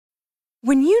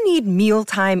When you need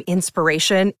mealtime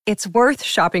inspiration, it's worth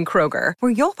shopping Kroger,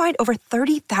 where you'll find over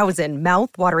 30,000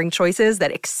 mouth-watering choices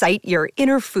that excite your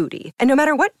inner foodie. And no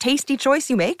matter what tasty choice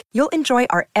you make, you'll enjoy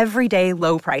our everyday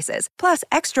low prices, plus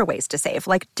extra ways to save,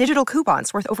 like digital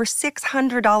coupons worth over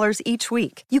 $600 each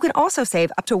week. You can also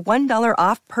save up to $1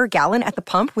 off per gallon at the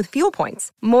pump with fuel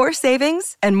points. More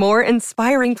savings and more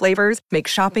inspiring flavors make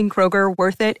shopping Kroger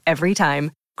worth it every time.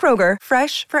 Kroger,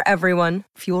 fresh for everyone.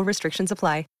 Fuel restrictions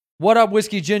apply. What up,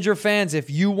 Whiskey Ginger fans?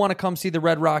 If you want to come see the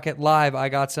Red Rocket live, I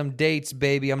got some dates,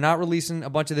 baby. I'm not releasing a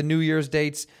bunch of the New Year's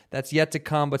dates. That's yet to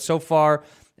come. But so far,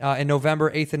 in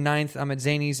November 8th and 9th, I'm at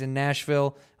Zany's in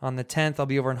Nashville. On the 10th, I'll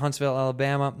be over in Huntsville,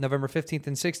 Alabama. November 15th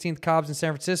and 16th, Cobb's in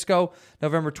San Francisco.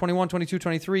 November 21, 22,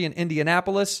 23 in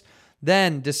Indianapolis.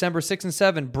 Then, December 6 and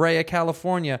 7, Brea,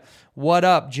 California. What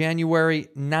up? January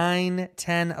 9,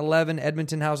 10, 11,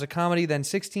 Edmonton House of Comedy. Then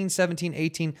 16, 17,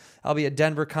 18, I'll be at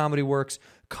Denver Comedy Works.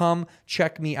 Come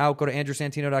check me out. Go to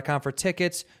andrewsantino.com for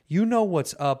tickets. You know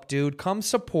what's up, dude. Come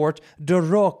support the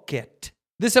Rocket.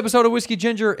 This episode of Whiskey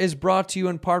Ginger is brought to you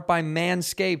in part by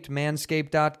Manscaped.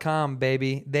 Manscaped.com,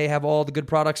 baby. They have all the good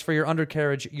products for your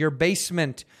undercarriage, your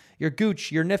basement, your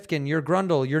gooch, your nifkin, your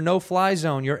grundle, your no-fly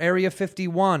zone, your Area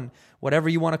 51, whatever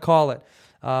you want to call it.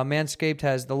 Manscaped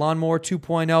has the Lawnmower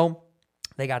 2.0.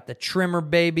 They got the trimmer,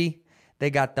 baby. They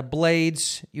got the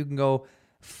blades. You can go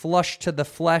flush to the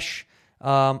flesh.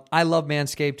 I love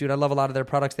Manscaped, dude. I love a lot of their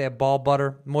products. They have ball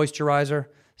butter, moisturizer,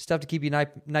 stuff to keep you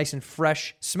nice and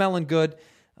fresh, smelling good.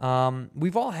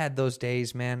 We've all had those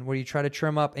days, man, where you try to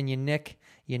trim up and you nick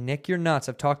your nuts.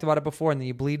 I've talked about it before, and then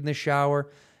you bleed in the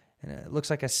shower, and it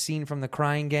looks like a scene from The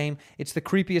Crying Game. It's the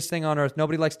creepiest thing on earth.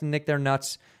 Nobody likes to nick their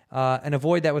nuts, and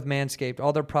avoid that with Manscaped.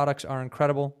 All their products are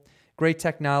incredible, great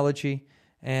technology,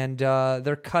 and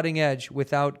they're cutting edge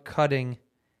without cutting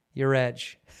your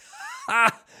edge.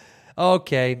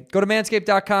 Okay, go to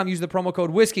manscaped.com, use the promo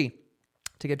code whiskey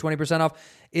to get 20% off.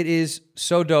 It is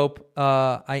so dope.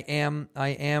 I am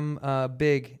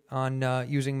big on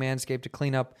using Manscaped to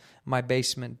clean up my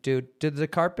basement, dude. Did the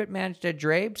carpet manage the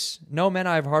drapes? No, man,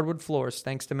 I have hardwood floors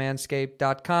thanks to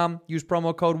manscaped.com. Use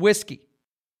promo code whiskey.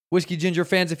 Whiskey Ginger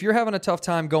fans, if you're having a tough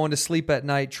time going to sleep at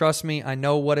night, trust me, I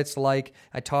know what it's like.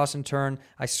 I toss and turn.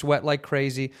 I sweat like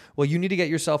crazy. Well, you need to get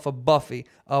yourself a Buffy,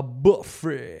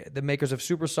 the makers of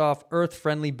super soft,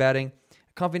 earth-friendly bedding.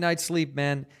 A comfy night's sleep,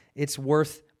 man, it's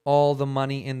worth all the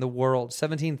money in the world.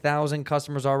 17,000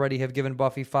 customers already have given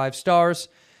Buffy 5 stars.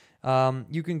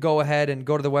 You can go ahead and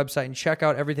go to the website and check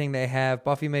out everything they have.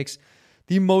 Buffy makes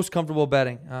the most comfortable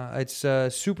bedding. It's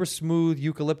super smooth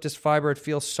eucalyptus fiber. It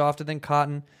feels softer than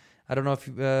cotton. I don't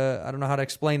know how to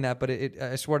explain that, but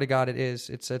I swear to God, it is.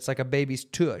 It's like a baby's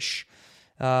tush,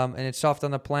 and it's soft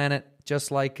on the planet, just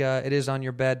like it is on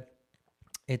your bed.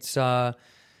 It's a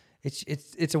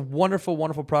wonderful,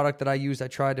 wonderful product that I used. I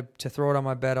tried to throw it on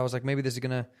my bed. I was like, maybe this is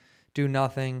gonna do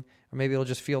nothing, or maybe it'll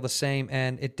just feel the same,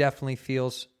 and it definitely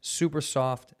feels super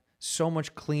soft, so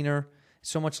much cleaner,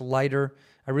 so much lighter.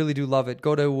 I really do love it.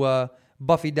 Go to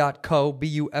buffy.co,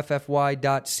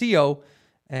 buffy.co,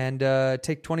 and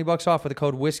take $20 off with the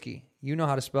code whiskey. You know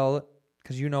how to spell it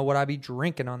because you know what I be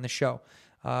drinking on the show.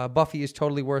 Buffy is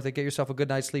totally worth it. Get yourself a good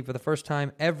night's sleep for the first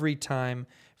time, every time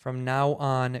from now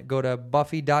on. Go to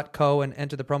buffy.co and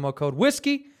enter the promo code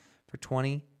whiskey for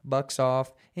 $20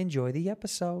 off. Enjoy the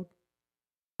episode.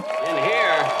 In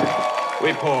here,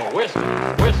 we pour whiskey,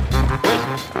 whiskey,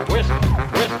 whiskey, whiskey,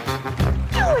 whiskey.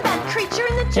 Oh, that creature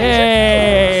in the ginger.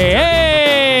 Hey,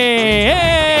 hey, hey!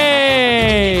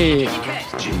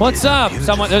 What's up?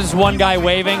 There's one guy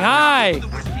waving. Hi!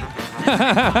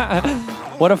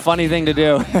 What a funny thing to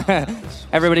do.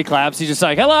 Everybody claps. He's just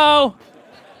like, hello!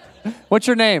 What's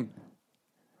your name?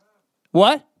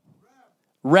 What?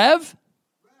 Rev?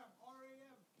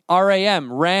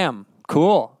 R-A-M. Ram.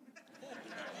 Cool.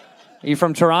 Are you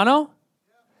from Toronto?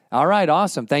 All right,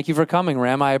 awesome. Thank you for coming,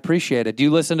 Ram. I appreciate it. Do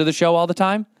you listen to the show all the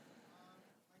time?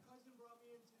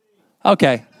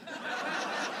 Okay.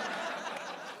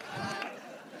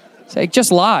 Say,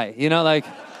 just lie. You know, like,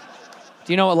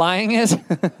 do you know what lying is?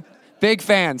 Big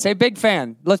fan. Say big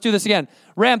fan. Let's do this again.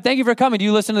 Ram, thank you for coming. Do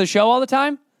you listen to the show all the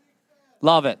time?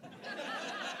 Love it.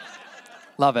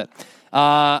 Love it.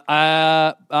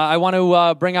 I want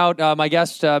to bring out my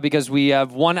guest because we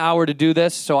have 1 hour to do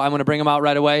this, so I'm going to bring them out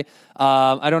right away.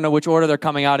 I don't know which order they're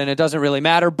coming out in. It doesn't really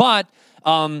matter, but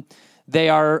they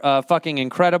are fucking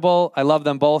incredible. I love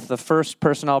them both. The first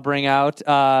person I'll bring out,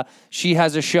 she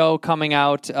has a show coming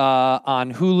out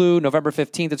on Hulu November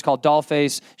 15th. It's called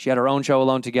Dollface. She had her own show,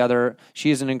 Alone Together.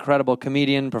 She is an incredible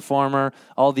comedian, performer,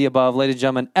 all the above. Ladies and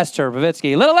gentlemen, Esther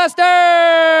Povitsky. Little Esther!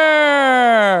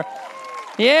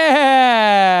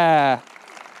 Yeah!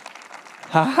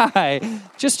 Hi.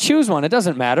 Just choose one. It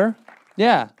doesn't matter.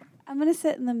 Yeah. I'm going to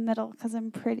sit in the middle because I'm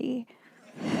pretty.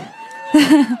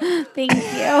 Thank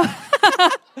you.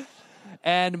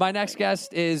 And my next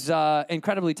guest is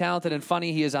incredibly talented and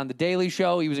funny. He is on The Daily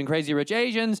Show. He was in Crazy Rich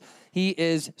Asians. He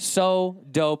is so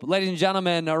dope. Ladies and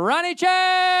gentlemen, Ronny Chieng!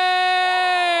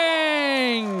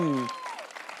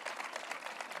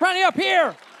 Ronny, up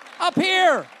here! Up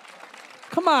here!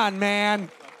 Come on, man.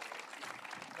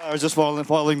 I was just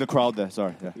following the crowd there.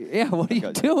 Sorry. Yeah, Yeah, what are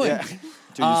you doing?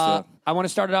 Yeah. I want to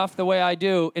start it off the way I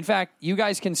do. In fact, you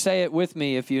guys can say it with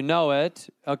me if you know it.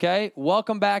 Okay?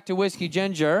 Welcome back to Whiskey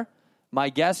Ginger. My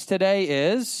guest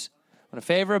today is one of my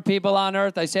favorite people on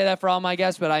earth. I say that for all my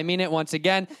guests, but I mean it once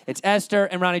again. It's Esther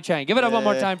and Ronny Chieng. Give it up one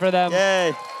more time for them.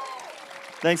 Yay.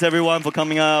 Thanks, everyone, for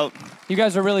coming out. You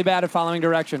guys are really bad at following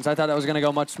directions. I thought that was going to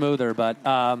go much smoother, but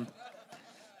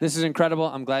this is incredible.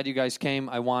 I'm glad you guys came.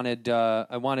 I wanted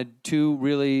two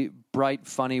really bright,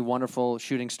 funny, wonderful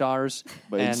shooting stars.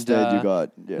 But instead you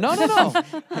got... Yeah. No.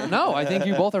 No, I think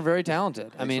you both are very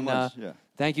talented. Thanks so much.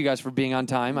 Thank you guys for being on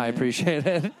time. I appreciate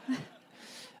it.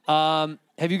 Have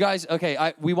you guys...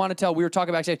 Okay, we want to tell... We were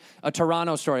talking backstage a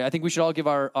Toronto story. I think we should all give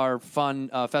our fun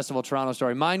festival Toronto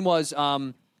story. Mine was...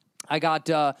 I got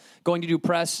going to do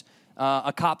press.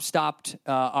 A cop stopped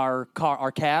our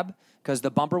cab because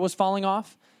the bumper was falling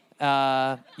off.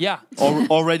 Yeah.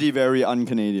 Already very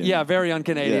un-Canadian. Yeah, very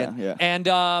un-Canadian. Yeah. And,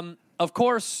 of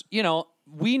course,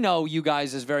 we know you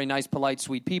guys as very nice, polite,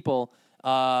 sweet people,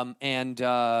 and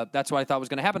that's what I thought was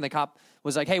going to happen. The cop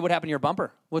was like, hey, what happened to your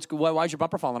bumper? Why's your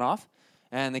bumper falling off?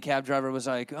 And the cab driver was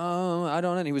like, oh, I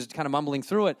don't know. And he was kind of mumbling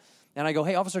through it. And I go,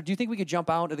 hey, officer, do you think we could jump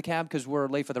out of the cab because we're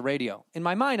late for the radio? In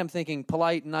my mind, I'm thinking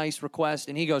polite, nice request.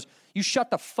 And he goes, you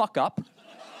shut the fuck up.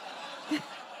 He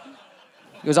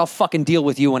goes, I'll fucking deal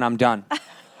with you when I'm done.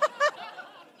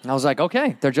 And I was like,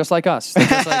 okay, they're just like us. They're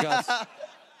just like us.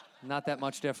 Not that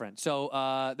much different. So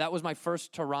that was my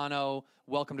first Toronto,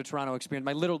 welcome to Toronto experience.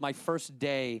 My first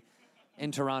day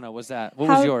in Toronto was that. What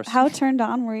was yours? How turned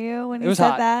on were you when you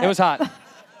said that? It was hot.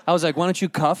 I was like, why don't you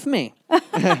cuff me?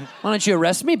 Why don't you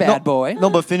arrest me, bad boy? No,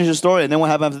 but finish the story, and then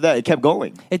what happened after that? It kept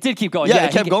going. It did keep going. Yeah,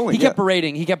 it kept going. He kept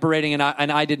berating. He kept berating, and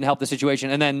I didn't help the situation.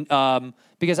 And then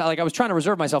because I was trying to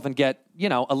reserve myself and get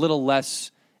a little less.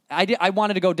 I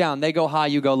wanted to go down. They go high,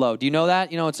 you go low. Do you know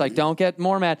that? It's like don't get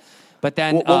more mad. But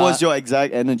then what was your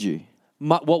exact energy?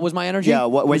 What was my energy? Yeah,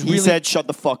 when he said "shut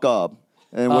the fuck up,"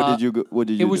 and what did you?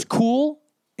 It was cool.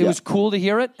 It was cool to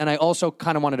hear it, and I also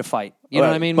kind of wanted to fight. You know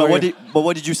what I mean? But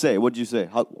what did you say? What did you say?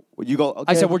 How you go? Okay.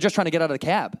 I said we're just trying to get out of the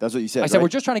cab. That's what you said. I said right? we're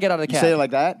just trying to get out of the cab. You say it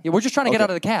like that? Yeah, we're just trying to get out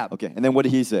of the cab. Okay, and then what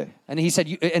did he say? And he said,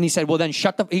 well then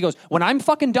shut the. He goes, when I'm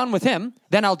fucking done with him,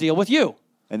 then I'll deal with you.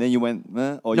 And then you went,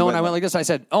 or no, and I went like this. I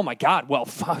said, oh my god, well,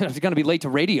 fuck, I'm going to be late to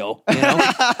radio.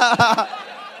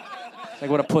 Like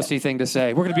what a pussy thing to say.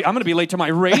 I'm going to be late to my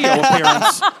radio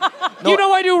appearance. You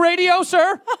know I do radio,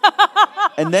 sir.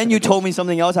 And then you told me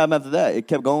something else happened after that. It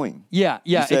kept going. Yeah,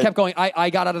 it kept going. I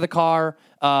got out of the car,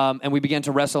 and we began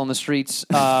to wrestle in the streets.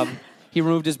 He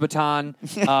removed his baton.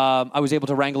 I was able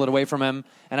to wrangle it away from him,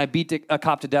 and I beat a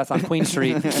cop to death on Queen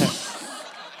Street.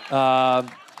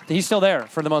 He's still there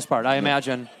for the most part, I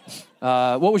imagine.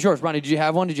 What was yours, Ronny? Did you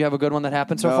have one? Did you have a good one that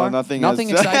happened so far? Nothing. Nothing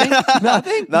exciting?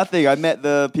 Nothing? Nothing. I met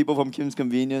the people from Kim's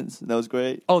Convenience. That was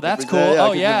great. Oh, that's cool.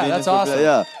 Oh, yeah, that's awesome.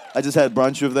 Yeah. I just had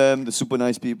brunch with them. The super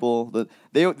nice people.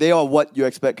 They are what you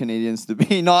expect Canadians to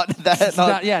be. Not this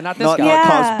guy. Not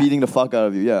cops beating the fuck out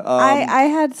of you. Yeah. I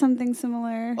had something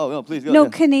similar. Oh, no, please go. No, yeah.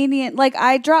 Canadian. Like,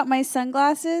 I dropped my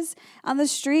sunglasses on the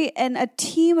street, and a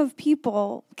team of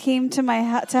people came to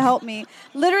to help me.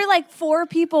 Literally, like 4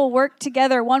 people worked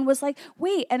together. One was like,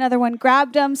 wait. Another one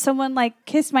grabbed them. Someone, like,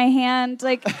 kissed my hand.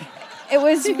 Like, it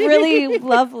was really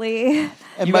lovely.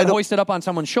 And you got hoisted up on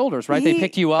someone's shoulders, right? They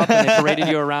picked you up and they paraded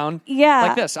you around. Yeah.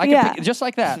 Like this. I could pick, just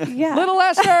like that. Yeah. Little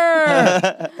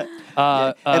Esther!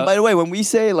 And by the way, when we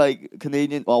say like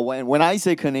Canadian, or when I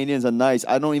say Canadians are nice,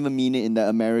 I don't even mean it in the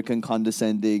American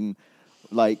condescending,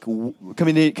 like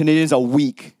Canadians are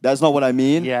weak. That's not what I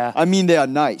mean. Yeah. I mean they are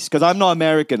nice. Because I'm not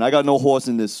American. I got no horse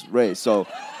in this race. So,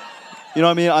 you know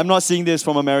what I mean? I'm not seeing this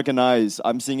from American eyes.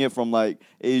 I'm seeing it from like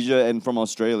Asia and from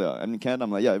Australia. And in Canada,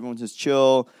 I'm like, yeah, everyone's just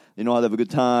chill. They know how to have a good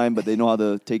time, but they know how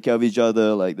to take care of each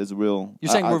other. Like, there's a real...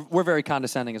 You're saying we're very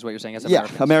condescending is what you're saying as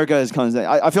Americans. Yeah, America is condescending.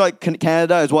 I feel like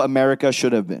Canada is what America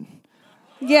should have been.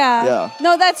 Yeah.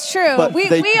 No, that's true. But we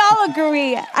all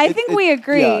agree. I think we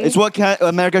agree. Yeah, it's what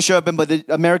America should have been, but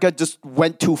America just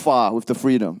went too far with the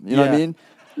freedom. You know what I mean?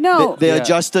 No. They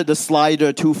adjusted the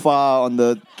slider too far on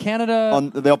the... Canada...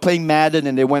 They were playing Madden,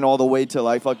 and they went all the way to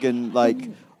like fucking like...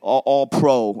 all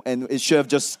pro, and it should have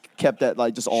just kept that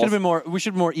like just all. Should have been more. We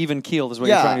should have more even keeled, is what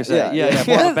you're trying to say. Yeah.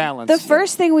 More of a balance. The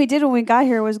first thing we did when we got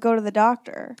here was go to the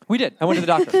doctor. We did. I went to the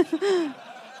doctor.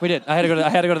 We did. I had to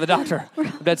go to the doctor.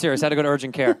 I'm dead serious. I had to go to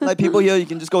urgent care. Like people here, you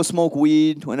can just go smoke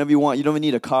weed whenever you want. You don't even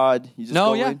need a card. You just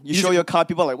go in. You show your card.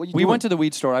 People are like, what are you doing? We went to the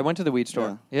weed store. I went to the weed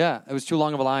store. Yeah. It was too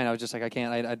long of a line. I was just like, I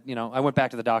can't. I went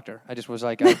back to the doctor. I just was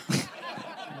like, I'd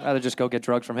rather just go get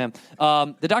drugs from him.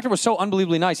 The doctor was so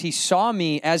unbelievably nice. He saw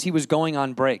me as he was going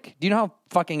on break. Do you know how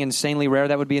fucking insanely rare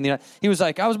that would be in the United States? He was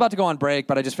like, I was about to go on break,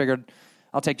 but I just figured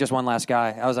I'll take just one last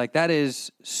guy. I was like, that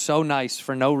is so nice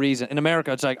for no reason. In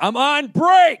America, it's like, I'm on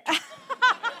break.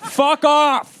 Fuck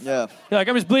off. Yeah. You're like,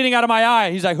 I'm just bleeding out of my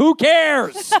eye. He's like, who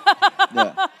cares?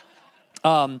 Yeah.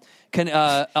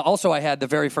 Also, I had the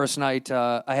very first night,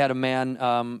 I had a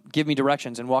man give me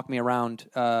directions and walk me around,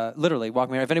 literally walk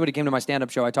me around. If anybody came to my stand-up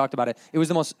show, I talked about it. It was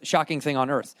the most shocking thing on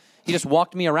earth. He just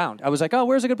walked me around. I was like, oh,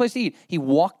 where's a good place to eat? He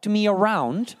walked me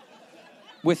around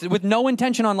with no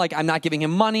intention on, like, I'm not giving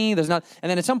him money. There's not. And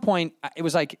then at some point, it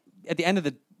was like, at the end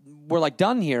of we're like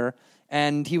done here.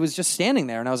 And he was just standing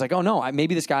there. And I was like, oh, no,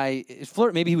 maybe this guy is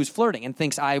maybe he was flirting and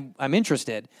thinks I'm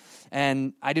interested.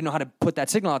 And I didn't know how to put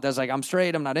that signal out. I was like, I'm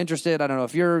straight. I'm not interested. I don't know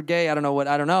if you're gay. I don't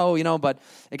know, but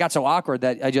it got so awkward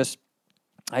that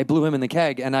I blew him in the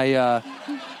keg. And I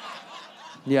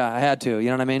had to, you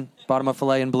know what I mean? Bought him a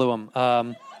filet and blew him.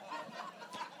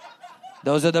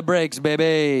 Those are the breaks,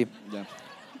 baby. Yeah.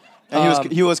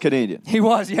 And he was Canadian. He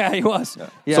was. Yeah. Yes,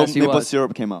 so he maple was.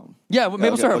 syrup came out. Yeah,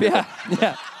 maple syrup. Okay.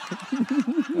 Yeah.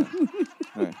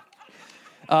 Right.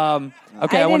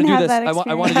 Okay, I want to do this. I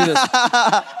want to do this.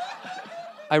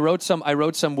 I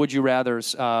wrote some would you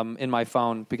rathers in my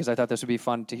phone because I thought this would be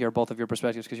fun to hear both of your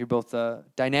perspectives because you're both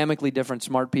dynamically different,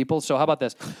 smart people. So how about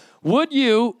this? Would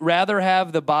you rather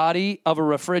have the body of a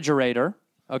refrigerator?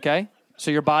 Okay,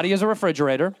 so your body is a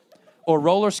refrigerator, or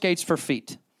roller skates for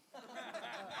feet?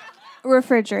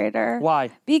 Refrigerator. Why?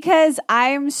 Because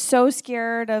I'm so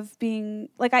scared of being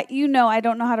like I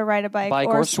don't know how to ride a bike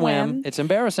or swim. It's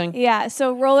embarrassing. Yeah,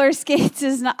 so roller skates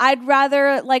is not. I'd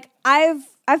rather like I've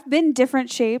been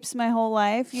different shapes my whole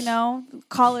life.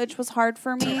 College was hard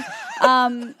for me.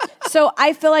 So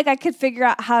I feel like I could figure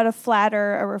out how to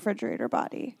flatter a refrigerator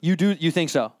body. You do? You think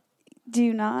so? Do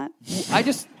you not?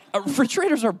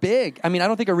 Refrigerators are big. I mean, I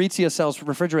don't think Aritzia sells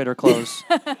refrigerator clothes.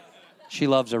 She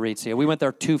loves Aritzia. We went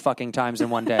there 2 fucking times in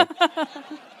one day. Do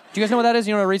you guys know what that is?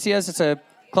 You know what Aritzia is? It's a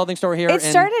clothing store here. It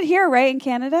started here, right, in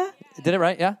Canada? Did it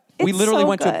right? Yeah. We literally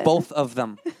went to both of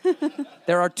them.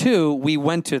 There are 2. We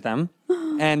went to them,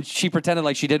 and she pretended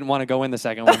like she didn't want to go in the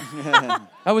second one.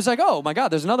 I was like, oh, my God,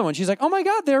 there's another one. She's like, oh, my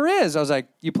God, there is. I was like,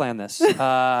 you planned this.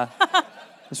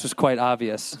 This was quite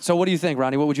obvious. So what do you think,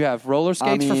 Ronny? What would you have? Roller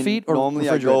skates for feet or normally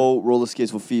refrigerator? I go roller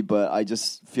skates for feet, but I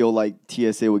just feel like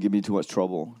TSA would give me too much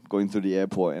trouble going through the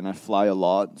airport, and I fly a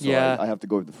lot, so I have to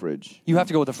go with the fridge. You have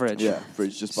to go with the fridge. Yeah,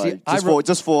 fridge just for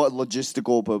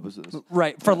logistical purposes.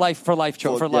 Right, for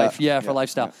lifestyle.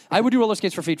 Yeah. I would do roller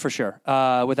skates for feet for sure,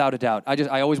 without a doubt.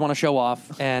 I always want to show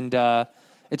off, and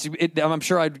I'm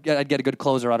sure I'd get a good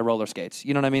closer out of roller skates.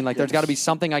 You know what I mean? Like there's got to be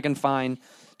something I can find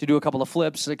to do a couple of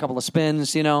flips, a couple of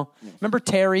spins, Remember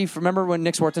Terry? Remember when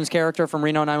Nick Swarton's character from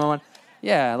Reno 911?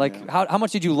 Yeah, how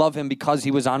much did you love him because he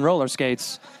was on roller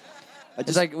skates?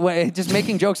 Just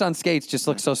making jokes on skates just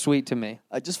looks so sweet to me.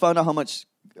 I just found out how much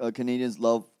Canadians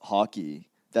love hockey.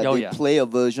 They play a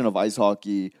version of ice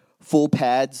hockey, full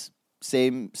pads,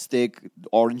 same stick,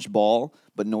 orange ball,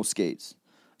 but no skates.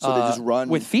 So they just run.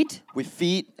 With feet? With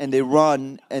feet, and they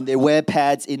run, and they wear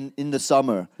pads in the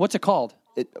summer. What's it called?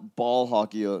 Ball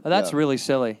hockey. That's really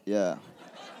silly. Yeah.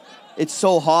 It's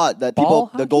so hot that the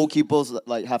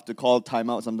goalkeepers have to call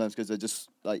timeout sometimes because they're just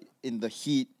in the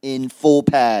heat in full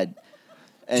pad.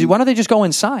 Dude, why don't they just go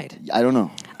inside? I don't know.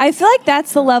 I feel like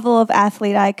that's the level of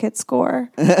athlete I could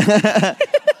score.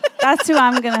 That's who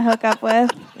I'm going to hook up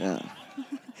with. Yeah.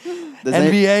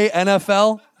 NBA,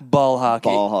 NFL, ball hockey.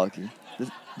 Ball hockey.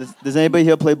 Does anybody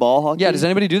here play ball hockey? Yeah, does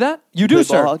anybody do that? You do,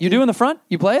 sir. You do in the front?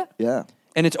 You play it? Yeah.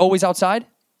 And it's always outside?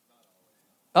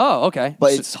 Oh, okay.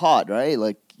 But it's hot, right?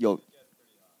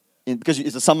 Because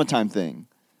it's a summertime thing.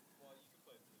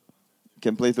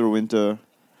 Can play through winter.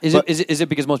 Is it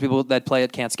because most people that play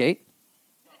it can't skate?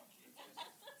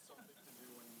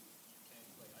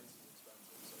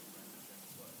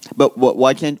 But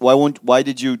why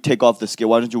did you take off the skate?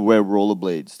 Why don't you wear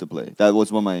rollerblades to play? That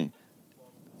was one of my...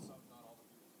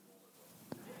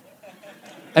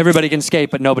 Everybody can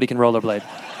skate, but nobody can rollerblade.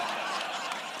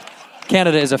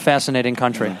 Canada is a fascinating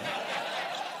country.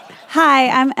 Hi,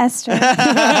 I'm Esther.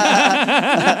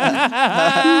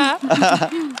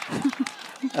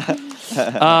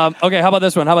 Okay, how about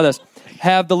this one? How about this?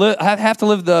 Have to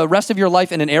live the rest of your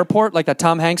life in an airport like that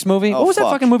Tom Hanks movie? What was that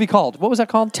fucking movie called? What was that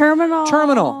called? Terminal.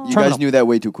 You guys knew that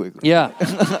way too quickly. Yeah.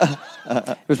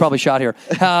 It was probably shot here.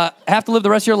 Have to live the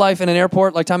rest of your life in an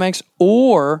airport like Tom Hanks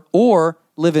or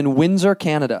live in Windsor,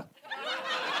 Canada.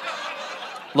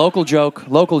 Local joke.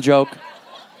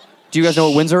 Do you guys know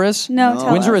what Windsor is? No.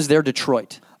 Tell Windsor us. is their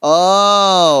Detroit.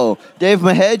 Oh, Dave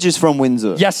Mahedge is from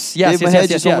Windsor. Yes. Dave Mahedge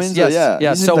is from Windsor, yeah.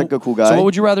 Yes. He's like a cool guy. So what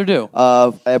would you rather do?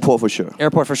 Airport for sure.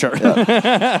 Airport for sure.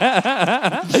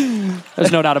 Yeah.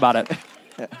 There's no doubt about it.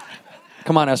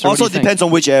 Come on, Esther. Also, what do you depends on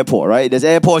which airport, right? There's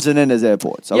airports and then there's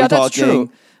airports. Are we that's talking,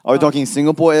 true. Are we talking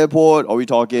Singapore airport? Are we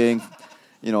talking, fucking...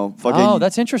 Oh,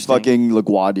 that's interesting. Fucking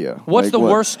LaGuardia. What's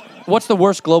the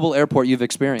worst global airport you've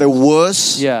experienced? The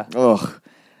worst? Yeah. Ugh.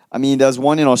 I mean, there's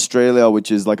one in Australia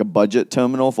which is like a budget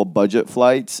terminal for budget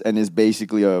flights, and is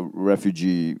basically a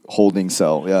refugee holding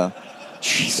cell. Yeah,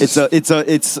 Jesus.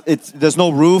 It's there's no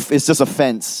roof. It's just a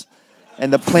fence,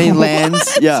 and the plane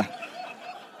lands. Yeah,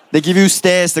 they give you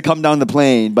stairs to come down the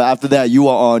plane, but after that, you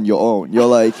are on your own. You're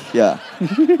like, yeah,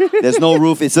 there's no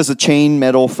roof. It's just a chain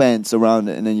metal fence around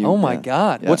it, and then you. Oh my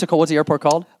God! Yeah. What's it called? What's the airport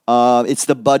called? It's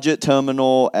the budget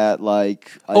terminal at like.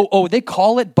 They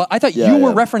call it. But I thought you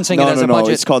were referencing it as a budget.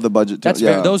 No, it's called the budget. That's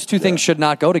fair. Those two things should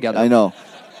not go together. I know.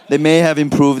 They may have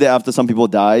improved it after some people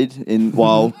died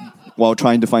while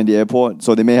trying to find the airport.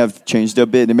 So they may have changed it a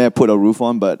bit. They may have put a roof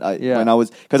on. But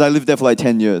because I lived there for like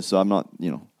 10 years, so I'm not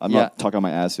not talking on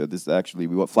my ass here. This is actually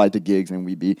we would fly to gigs and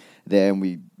we'd be there and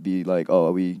we'd be like,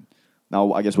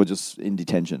 now I guess we're just in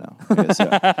detention now. I guess,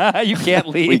 yeah. You can't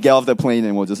leave. We get off the plane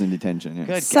and we're just in detention. Yeah.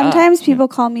 Good Sometimes people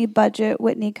call me Budget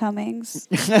Whitney Cummings.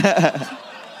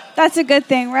 That's a good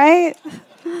thing, right?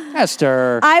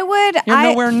 Esther. You're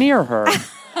nowhere near her.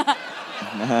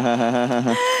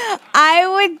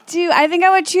 I think I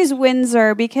would choose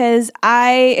Windsor because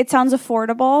it sounds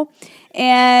affordable,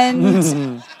 and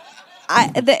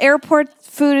the airport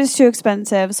food is too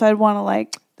expensive, so I'd want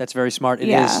to That's very smart.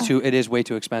 It is way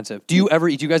too expensive. Do you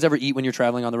guys ever eat when you're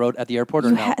traveling on the road at the airport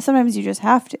or no? Sometimes you just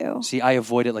have to. See, I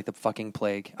avoid it like the fucking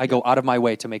plague. I go out of my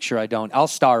way to make sure I don't. I'll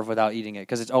starve without eating it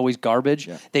because it's always garbage.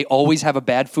 Yeah. They always have a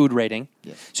bad food rating.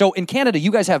 Yeah. So in Canada,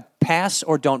 you guys have pass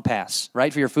or don't pass,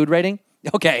 right, for your food rating?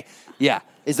 Okay, yeah.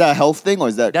 Is that a health thing or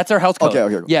is that... That's our health code.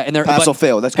 Okay. Yeah, and pass or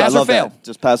fail. That's good. I love that.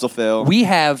 Just pass or fail. We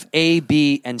have A,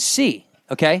 B, and C,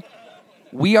 okay?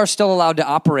 We are still allowed to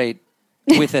operate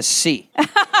with a C.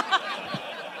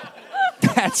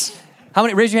 That's... How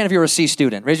many? Raise your hand if you were a C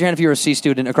student. Raise your hand if you were a C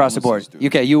student across the board.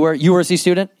 Okay, you were a C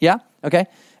student? Yeah? Okay.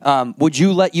 Would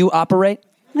you let you operate?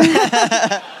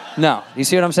 No. You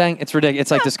see what I'm saying? It's ridiculous.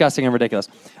 It's like disgusting and ridiculous.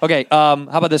 Okay, how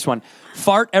about this one?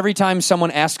 Fart every time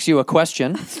someone asks you a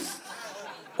question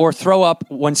or throw up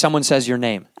when someone says your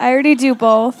name. I already do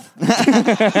both.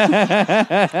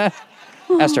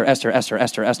 Esther.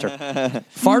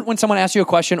 Fart when someone asks you a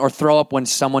question or throw up when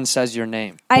someone says your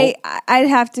name. I'd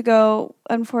have to go,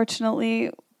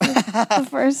 unfortunately, the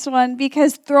first one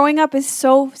because throwing up is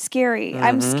so scary.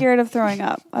 I'm scared of throwing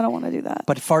up. I don't want to do that.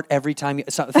 But fart every time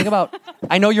think about,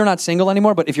 I know you're not single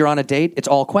anymore, but if you're on a date, it's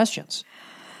all questions.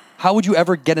 How would you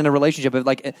ever get in a relationship if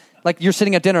like you're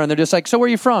sitting at dinner and they're just like, so where are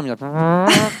you from? You're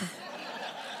like,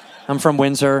 I'm from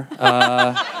Windsor.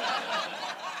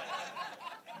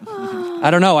 I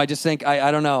don't know. I just think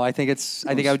I don't know. I think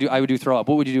I would do throw up.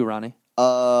 What would you do, Ronnie?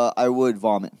 I would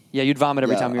vomit. Yeah, you'd vomit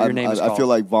every time your name is called. I feel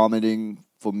like vomiting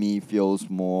for me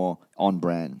feels more on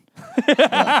brand than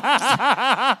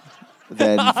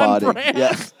farting. Brand.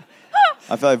 Yeah.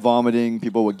 I feel like vomiting,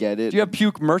 people would get it. Do you have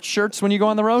puke merch shirts when you go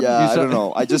on the road? Yeah, I don't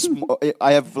know.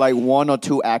 I have like 1 or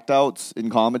 2 act outs in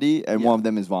comedy, and one of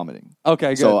them is vomiting.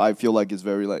 Okay, good. So I feel like it's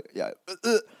very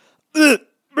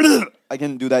I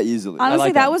can do that easily.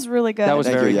 Honestly, that was really good. That was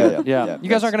very good. Yeah. You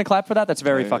guys aren't going to clap for that? That's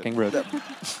very fucking rude.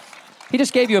 He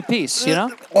just gave you a piece, you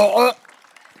know?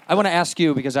 I want to ask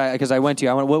you, because I went to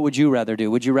you, what would you rather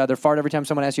do? Would you rather fart every time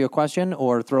someone asks you a question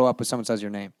or throw up when someone says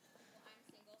your name?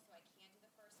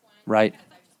 Right.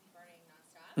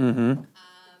 Mm-hmm.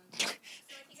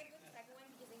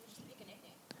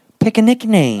 Pick a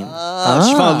nickname.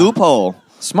 She found a loophole.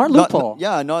 Smart loophole.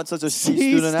 Not such a C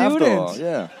student after all.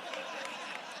 Yeah.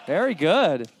 Very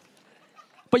good.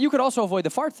 But you could also avoid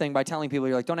the fart thing by telling people,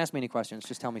 you're like, don't ask me any questions,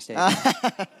 just tell me statements.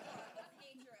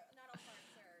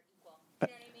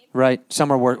 Right.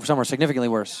 Some are significantly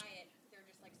worse.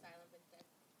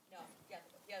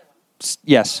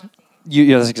 Yes.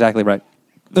 That's exactly right.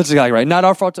 That's exactly right. Not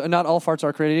all farts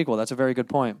are created equal. That's a very good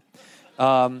point.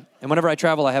 And whenever I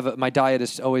travel, my diet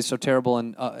is always so terrible,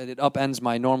 and it upends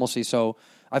my normalcy. So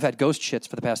I've had ghost shits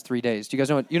for the past 3 days. Do you guys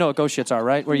know what ghost shits are,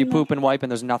 right? Where you poop and wipe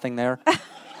and there's nothing there.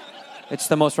 It's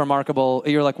the most remarkable.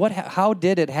 You're like, what? How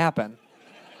did it happen?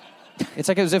 It's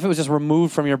like as if it was just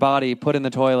removed from your body, put in the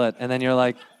toilet, and then you're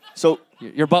like, So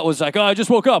your butt was like, oh, I just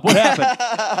woke up. What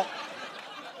happened?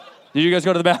 Did you guys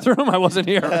go to the bathroom? I wasn't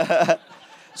here.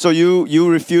 So you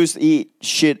refuse to eat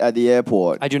shit at the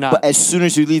airport. I do not. But as soon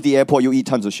as you leave the airport, you eat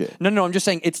tons of shit. No, I'm just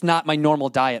saying it's not my normal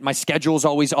diet. My schedule's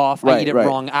always off. I Right, eat at right.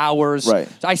 wrong hours. Right.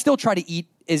 So I still try to eat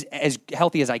as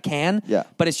healthy as I can. Yeah.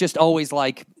 But it's just always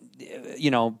like,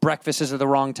 breakfast is at the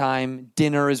wrong time.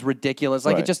 Dinner is ridiculous.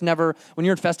 Like it Right. just never, when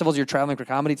you're at festivals, you're traveling for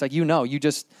comedy, it's like,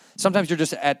 sometimes you're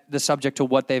just at the subject to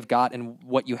what they've got and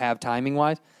what you have timing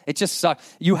wise. It just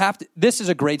sucks. This is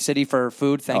a great city for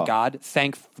food. Thank God.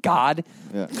 Thank God.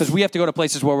 Yeah. Because we have to go to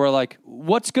places where we're like,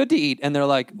 what's good to eat? And they're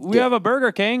like, we have a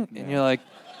Burger King. And you're like,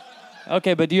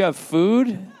 okay, but do you have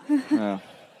food? Yeah.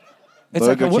 It's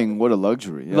Burger like, King, what a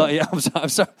luxury. Yeah. Well, yeah, I'm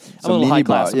sorry. I'm a a little high mini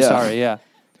class. bar, I'm yeah. sorry. Yeah.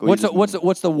 Go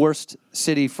What's the worst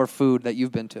city for food that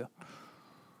you've been to?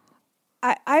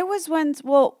 I was once,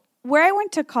 where I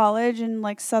went to college in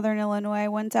like Southern Illinois, I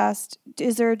once asked,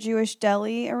 is there a Jewish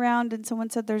deli around? And someone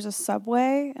said there's a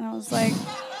Subway. And I was like,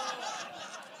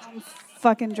 I'm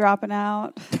fucking dropping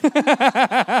out.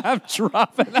 I'm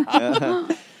dropping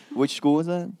out. Which school was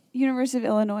that? University of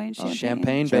Illinois in Champaign.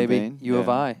 Champaign, baby. Champaign, U of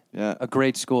yeah. I. Yeah. A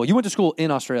great school. You went to school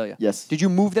in Australia? Yes. Did you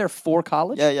move there for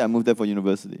college? Yeah, I moved there for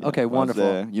university. Yeah. Okay, I was wonderful.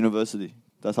 there. University.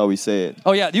 That's how we say it.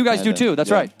 Oh, yeah. You guys do too. That's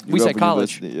Yeah. right. You We go say for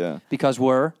college. university, yeah. Because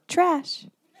we're Trash.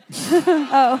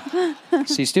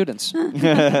 C students.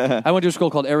 I went to a school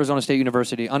called Arizona State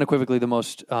University, unequivocally the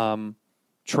most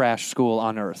trash school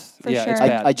on earth. For yeah, sure. it's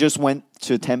bad. I just went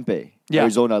to Tempe, Yeah.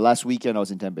 Arizona. Last weekend I was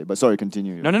in Tempe. But sorry,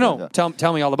 continue. No. Yeah.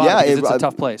 Tell me all about it because it's a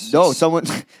tough place. No,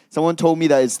 someone told me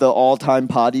that it's the all-time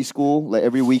party school. Like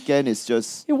every weekend, it's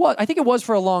just It was. I think it was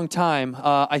for a long time.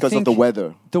 because of the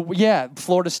weather.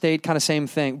 Florida State, kind of same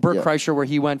thing. Bert Yeah. Kreischer, where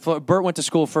he went. Bert went to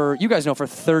school for, you guys know, for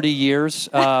 30 years.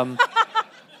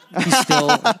 He's still.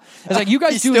 It's like you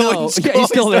guys He's do still know. in school. Yeah, he's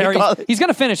still He's there. still in college. He's going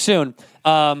to finish soon.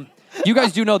 You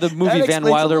guys do know the movie Van explains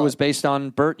a Wilder lot. was based on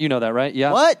Bert. You know that, right?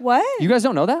 Yeah. What? You guys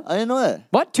don't know that? I didn't know that.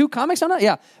 What? 2 comics on that?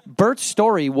 Yeah. Bert's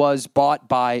story was bought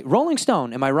by Rolling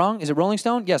Stone. Am I wrong? Is it Rolling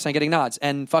Stone? Yes, I'm getting nods.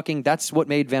 And fucking that's what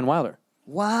made Van Wilder.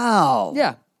 Wow.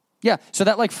 Yeah. Yeah. So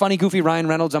that like funny, goofy Ryan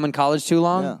Reynolds, I'm in college too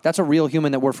long, Yeah. that's a real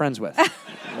human that we're friends with.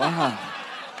 Wow.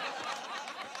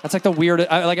 That's like the weird,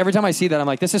 like every time I see that, I'm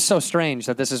like, this is so strange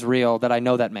that this is real, that I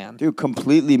know that man. Dude,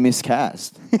 completely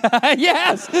miscast.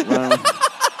 Yes.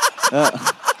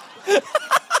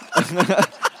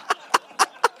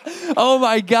 Oh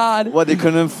my God. What, they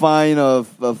couldn't find a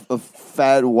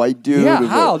fat white dude? Yeah, with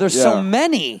how? a- There's yeah. so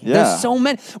many. Yeah. There's so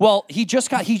many. Well,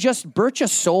 Bert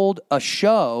just sold a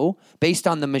show based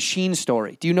on the Machine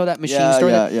story. Do you know that Machine Yeah,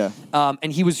 story? yeah.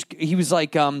 And he was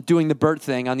like doing the Bert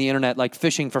thing on the internet, like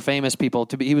fishing for famous people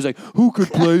to be. He was like, who could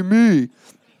play me?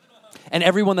 And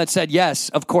everyone that said yes,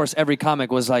 of course, every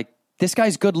comic was like, this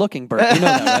guy's good looking, Bert. You know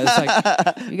that, right? It's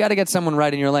like, you got to get someone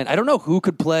right in your lane. I don't know who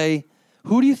could play.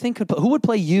 Who do you think who would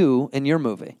play you in your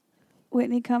movie?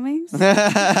 Whitney Cummings.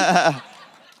 But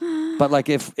like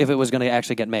if it was going to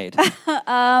actually get made.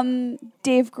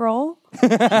 Dave Grohl.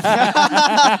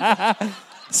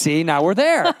 See, now we're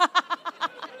there.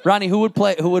 Ronnie, who would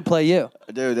play you?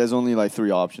 Dude, there's only like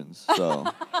 3 options. So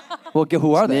Well,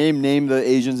 who are they? name the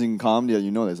Asians in comedy.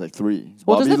 You know, there's like 3.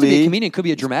 Well, it doesn't Bobby have to be a Lee, comedian. It could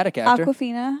be a dramatic actor.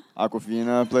 Aquafina.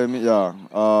 Aquafina play me.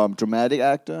 Yeah. Dramatic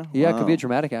actor. Yeah, it Wow. could be a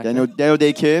dramatic actor. Daniel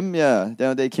Day Kim. Yeah,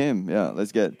 Daniel Day Kim. Yeah,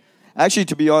 let's get. Actually,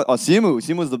 to be honest, Simu.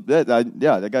 Simu's the best.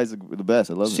 That guy's the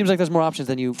best. I love him. Seems like there's more options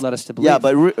than you led us to believe. Yeah,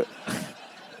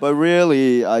 but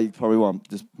really, I probably want to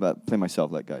just play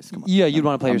myself. Like, guys, come on. Yeah, you'd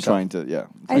want to play I'm yourself. trying to. Yeah.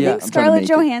 I Yeah. think I'm trying to Scarlett make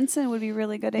it. Johansson would be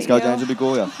really good at Scarlett you. Johansson would be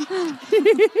cool. Yeah.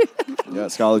 Yeah,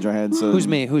 Scarlett Johansson.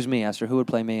 Who's me, Esther? Who would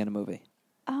play me in a movie?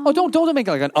 Oh, don't make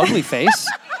like an ugly face.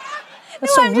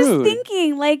 That's so No, I'm just rude.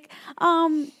 thinking like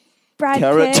Brad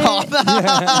Carrot Pitt.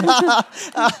 Top.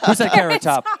 Who said Carrot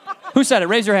Top? Who said it?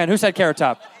 Raise your hand. Who said Carrot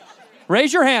Top?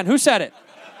 Raise your hand. Who said it?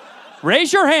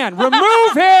 Raise your hand.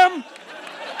 Remove him.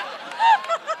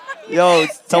 Yo,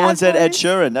 someone said Ed voice.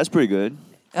 Sheeran. That's pretty good.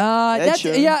 Ed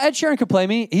Sheeran. Yeah, Ed Sheeran could play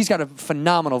me. He's got a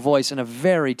phenomenal voice and a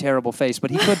very terrible face, but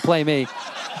he could play me.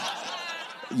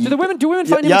 Do women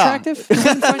find him Yeah.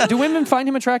 attractive? Do women find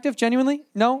him attractive? Genuinely?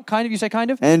 No? Kind of? You say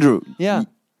kind of? Andrew. Yeah.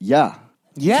 Yeah.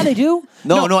 Yeah, they do.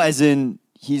 No, as in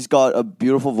he's got a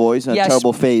beautiful voice and Yes, a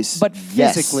terrible face. but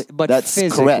Yes, physically- but that's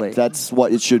physically. correct. That's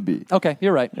what it should be. Okay,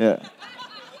 you're right. Yeah.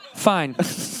 Fine.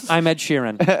 I'm Ed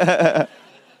Sheeran.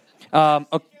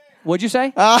 What'd you say?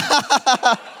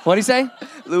 What'd he say?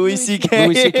 Louis C.K.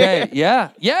 Louis C.K.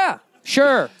 Yeah.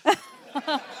 Sure.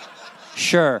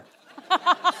 Sure.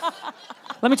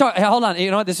 Let me talk. Hey, hold on. You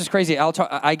know what? This is crazy. I'll talk.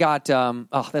 I got.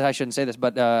 I shouldn't say this,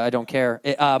 but I don't care.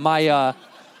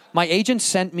 My agent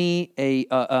sent me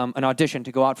an audition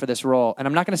to go out for this role, and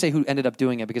I'm not going to say who ended up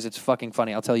doing it because it's fucking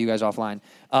funny. I'll tell you guys offline.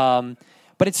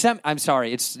 But it sent. I'm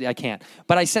sorry. I can't.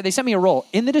 But they sent me a role.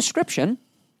 In the description,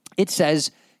 it says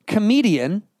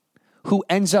comedian who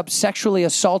ends up sexually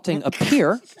assaulting a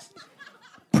peer,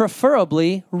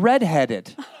 preferably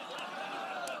redheaded.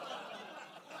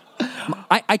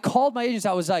 I called my agents.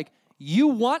 I was like, you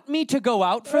want me to go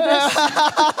out for this?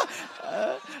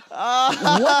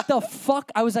 What the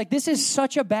fuck? I was like, this is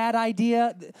such a bad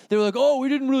idea. They were like, oh,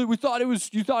 we thought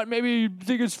you thought maybe you'd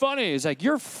think it's funny. It's like,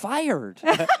 you're fired.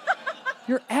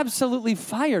 You're absolutely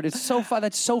fired. It's so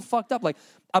that's so fucked up. Like,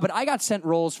 but I got sent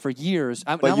roles for years.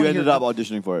 But you ended up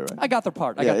auditioning for it, right? I got the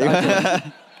part. I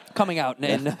got coming out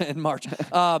in March.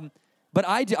 But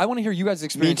I want to hear you guys'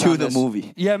 experience. Me Too, on this. the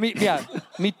movie. Yeah, me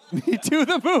Too,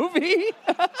 the movie.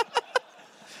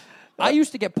 I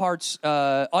used to get parts.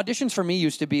 Auditions for me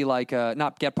used to be like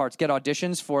not get parts, get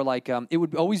auditions for like it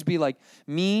would always be like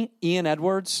me, Ian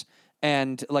Edwards,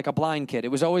 and like a blind kid.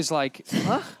 It was always like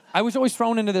I was always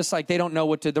thrown into this like they don't know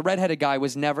what to. The redheaded guy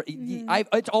was never.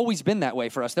 It's always been that way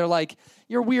for us. They're like,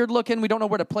 you're weird looking. We don't know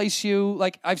where to place you.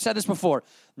 Like I've said this before.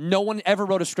 No one ever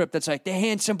wrote a script that's like the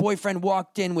handsome boyfriend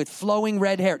walked in with flowing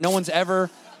red hair. No one's ever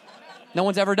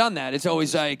done that. It's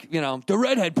always like, you know, the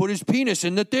redhead put his penis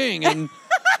in the thing and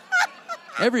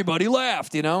everybody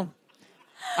laughed, you know.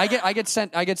 I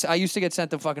used to get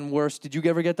sent the fucking worst. Did you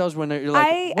ever get those when you're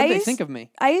like, what do they think of me?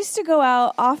 I used to go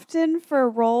out often for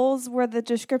roles where the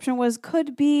description was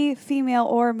could be female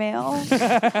or male.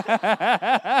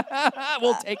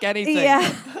 We'll take anything.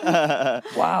 Yeah.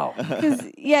 Wow.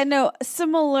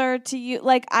 Similar to you.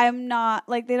 Like I'm not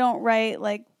like they don't write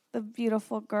like the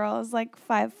beautiful girl is like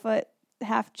 5 foot,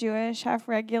 half Jewish, half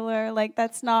regular. Like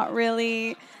that's not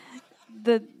really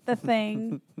the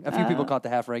thing. A few people caught the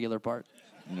half regular part.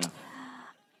 Yeah.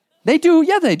 They do.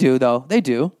 Yeah, they do, though. They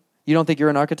do. You don't think you're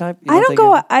an archetype? I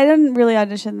didn't really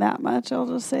audition that much. I'll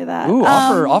just say that. Ooh,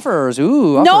 offers.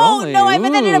 Ooh, offer no, only. I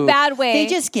meant that in a bad way. They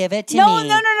just give it to me. No.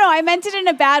 I meant it in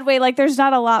a bad way. Like there's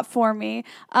not a lot for me.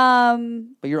 But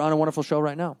you're on a wonderful show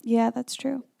right now. Yeah, that's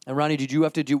true. And Ronny,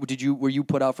 were you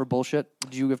put out for bullshit?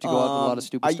 Did you have to go out with a lot of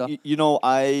stupid stuff? You know,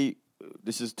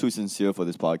 this is too sincere for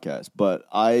this podcast, but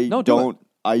I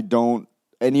don't.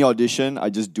 Any audition, I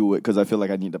just do it because I feel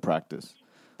like I need to practice.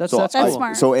 That's cool.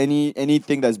 Smart. So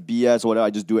anything that's BS or whatever,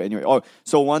 I just do it anyway. Oh,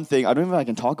 so one thing, I don't even know if I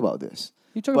can talk about this.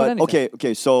 You talk about anything.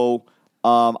 Okay. So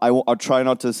I'll try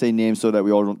not to say names so that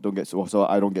we all don't get sued. So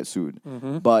I don't get sued.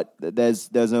 Mm-hmm. But there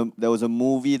was a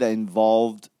movie that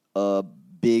involved a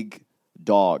big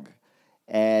dog,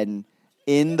 and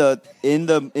in the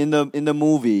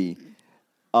movie,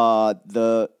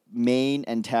 the main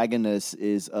antagonist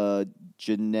is a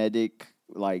genetic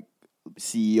like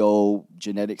CEO,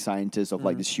 genetic scientist of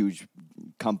like this huge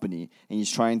company, and he's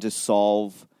trying to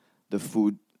solve the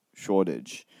food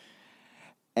shortage.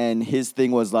 And his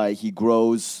thing was like he's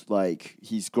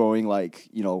growing like,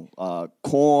 you know,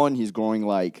 corn, he's growing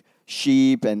like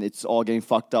sheep, and it's all getting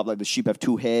fucked up. Like the sheep have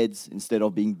 2 heads instead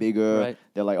of being bigger. Right.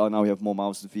 They're like, oh, now we have more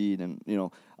mouths to feed, and you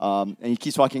know, and he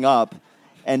keeps fucking up.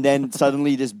 And then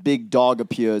suddenly this big dog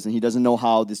appears, and he doesn't know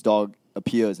how this dog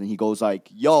appears, and he goes like,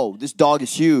 yo, this dog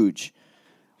is huge.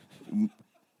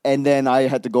 And then I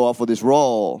had to go out for this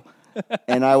role.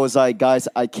 And I was like, guys,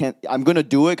 I'm going to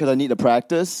do it because I need to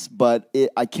practice, but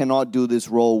I cannot do this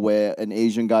role where an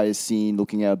Asian guy is seen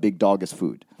looking at a big dog as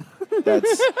food.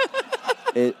 That's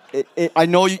it. I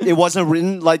know it wasn't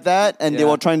written like that, and they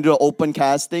were trying to do an open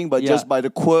casting, but just by the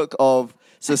quirk of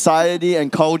society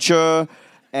and culture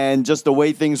and just the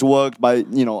way things worked, I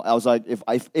was like,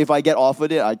 if I get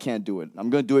offered it, I can't do it. I'm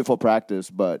going to do it for practice,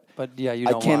 but yeah,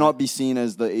 I cannot be seen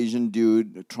as the Asian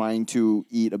dude trying to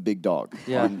eat a big dog.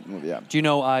 Yeah. Do you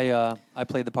know I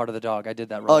played the part of the dog? I did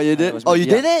that role. Oh, you did? You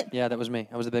did it? Yeah, that was me.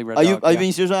 I was the big red dog. Are you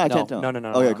being serious? I can't tell. No.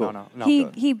 Okay, cool. No.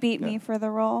 He beat me for the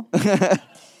role.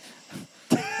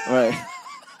 Right.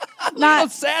 Look how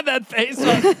sad that face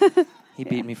was. He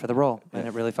beat me for the role, and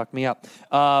it really fucked me up.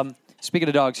 Speaking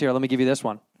of dogs here, let me give you this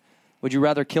one. Would you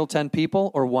rather kill 10 people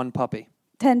or 1 puppy?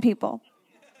 10 people.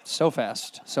 So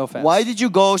fast. Why did you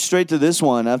go straight to this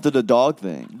one after the dog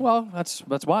thing? Well, that's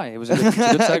why. It was a good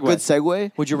segue. Good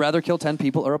segue? Would you rather kill 10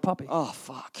 people or a puppy? Oh,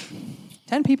 fuck.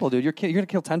 10 people, dude. You're going to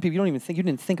kill 10 people. You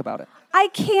didn't think about it. I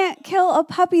can't kill a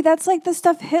puppy. That's like the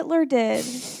stuff Hitler did.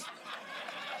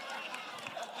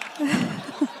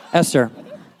 Esther,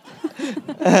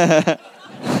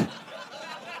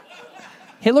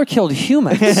 Hitler killed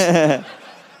humans.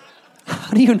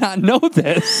 How do you not know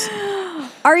this?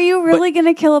 Are you really going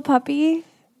to kill a puppy?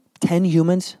 10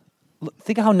 humans?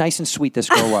 Think of how nice and sweet this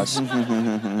girl was.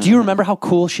 Do you remember how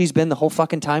cool she's been the whole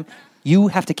fucking time? You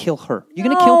have to kill her. You're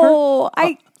going to kill her? No,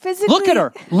 I physically... Look at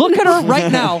her. Look at her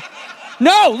right now.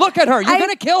 No, look at her. You're going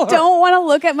to kill her. I don't want to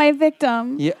look at my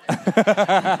victim. Yeah.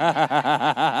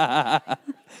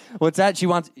 What's that? She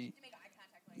wants...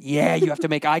 Yeah, you have to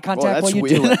make eye contact while you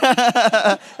do it.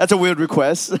 That's a weird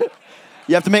request.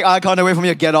 You have to make eye contact away from me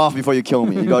or get off before you kill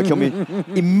me. You gotta kill me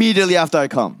immediately after I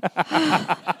come.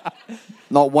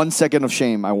 Not 1 second of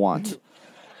shame I want.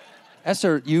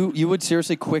 Esther, you would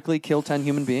seriously quickly kill 10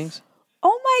 human beings?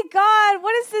 Oh my God,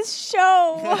 what is this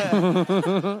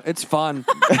show? It's fun.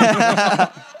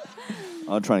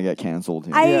 I'm trying to get canceled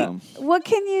here. What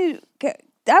can you...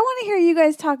 I want to hear you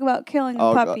guys talk about killing a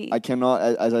puppy. I cannot,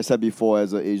 as I said before,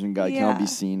 as an Asian guy, I cannot be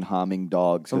seen harming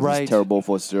dogs because it's terrible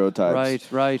for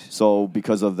stereotypes. Right. So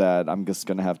because of that, I'm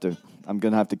gonna have to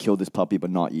kill this puppy,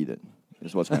 but not eat it.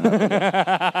 Is what's gonna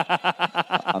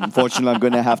happen. Unfortunately, I'm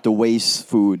gonna have to waste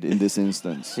food in this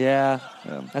instance. Yeah.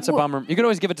 That's a bummer. You could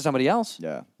always give it to somebody else.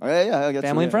 Yeah. I guess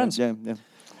Family and friends. Yeah.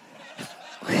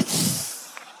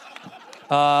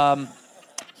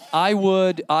 I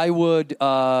would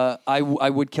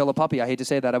kill a puppy. I hate to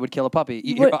say that. I would kill a puppy.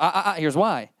 Here's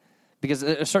why. Because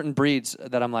there are certain breeds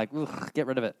that I'm like, ugh, get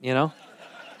rid of it, you know?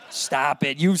 Stop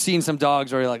it. You've seen some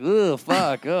dogs where you're like, ugh,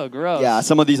 fuck, oh, gross. Yeah,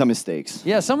 some of these are mistakes.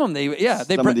 Yeah, some of them, they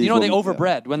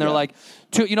overbred when they're like,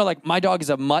 like my dog is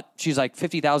a mutt. She's like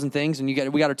 50,000 things, and we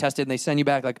got her tested, and they send you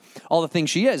back like all the things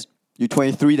she is. You're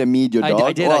 23 to meet your dog?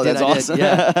 I did. Awesome.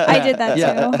 Yeah. I did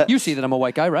that too. You see that I'm a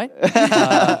white guy, right?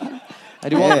 I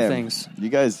do all the things. You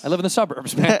guys... I live in the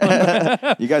suburbs,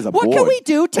 man. You guys are what bored. What can we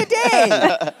do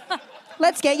today?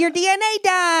 Let's get your DNA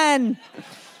done.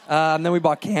 And then we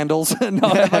bought candles.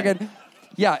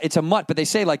 Yeah, it's a mutt, but they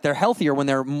say like they're healthier when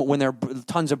they're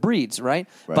tons of breeds, right?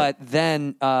 But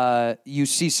then you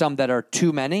see some that are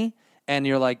too many, and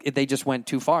you're like, they just went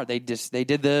too far. They did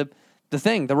the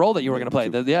thing, the role that you were going to play.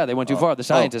 They went too far. The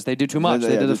scientists, they did too much.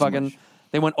 They did the fucking...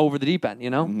 They went over the deep end, you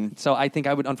know? Mm-hmm. So I think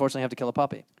I would unfortunately have to kill a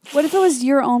puppy. What if it was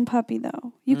your own puppy,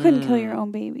 though? You couldn't kill your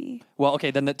own baby. Well,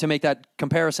 okay, then to make that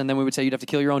comparison, then we would say you'd have to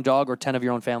kill your own dog or 10 of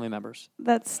your own family members.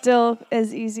 That's still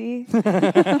as easy. How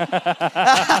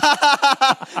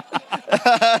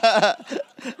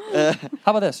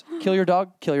about this? Kill your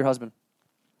dog, kill your husband.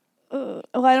 Well,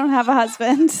 I don't have a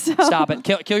husband, so... Stop it.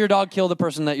 Kill your dog, kill the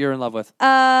person that you're in love with.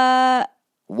 Wow.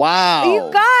 You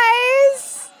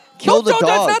guys... Kill the dog.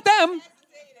 That's not them.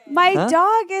 My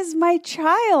dog is my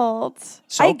child.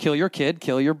 So kill your kid,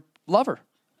 kill your lover.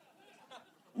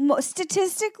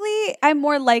 Statistically, I'm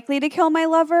more likely to kill my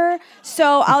lover,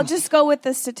 so I'll just go with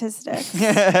the statistics.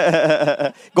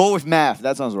 Go with math.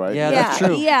 That sounds right. Yeah, that's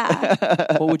true.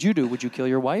 Yeah. What would you do? Would you kill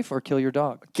your wife or kill your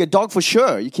dog? Kill dog for sure.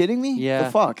 Are you kidding me? Yeah.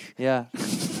 The fuck? Yeah.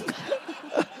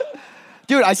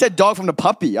 Dude, I said dog from the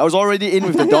puppy. I was already in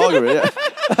with the dog already.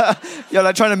 Yeah,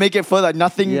 like trying to make it further.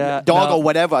 Nothing, dog or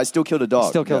whatever. I still kill the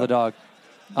dog. Still kill the dog.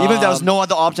 Even if there was no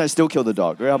other option, I still kill the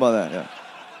dog. How about that? Yeah.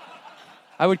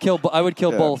 I would kill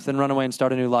both and run away and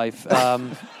start a new life.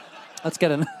 Let's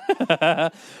get in.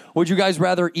 Would you guys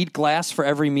rather eat glass for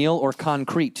every meal or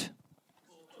concrete?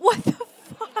 What the fuck?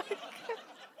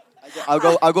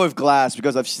 I'll go with glass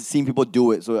because I've seen people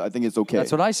do it, so I think it's okay.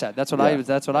 That's what I said. That's what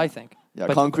I think. Yeah,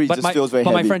 concrete just feels very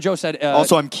heavy. But my friend Joe said...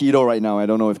 also, I'm keto right now. I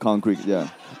don't know if concrete... Yeah.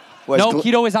 No,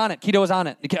 keto is on it. Keto is on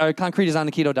it. Concrete is on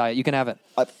the keto diet. You can have it.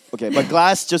 Okay, but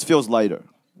glass just feels lighter.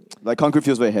 Like concrete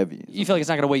feels very heavy. You feel like it's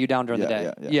not going to weigh you down during the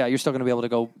day. Yeah, you're still going to be able to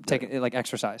go take like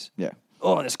exercise. Yeah.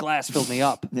 Oh, this glass filled me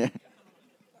up. Yeah.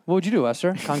 What would you do,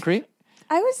 Esther? Concrete?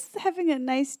 I was having a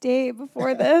nice day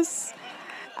before this.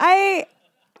 I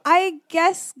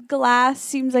guess glass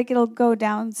seems like it'll go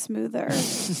down smoother.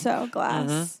 So glass.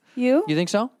 Mm-hmm. You think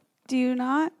so? Do you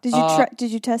not? Did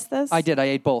you test this? I did. I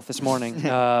ate both this morning.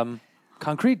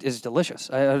 Concrete is delicious.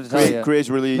 Concrete is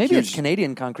really maybe huge. It's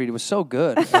Canadian concrete. It was so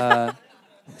good. That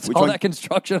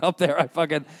construction up there, I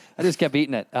just kept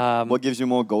eating it. What gives you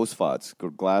more ghost farts,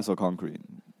 glass or concrete?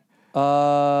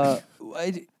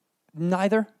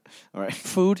 Neither. All right.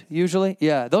 Food usually.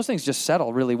 Yeah, those things just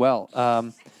settle really well.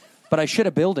 But I shit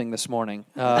a building this morning.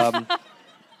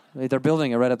 They're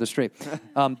building it right up the street.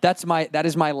 That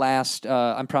is my last.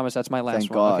 I promise that's my last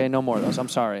Thank one. God. Okay, no more of those. I'm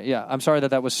sorry. Yeah, I'm sorry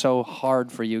that was so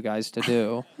hard for you guys to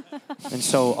do and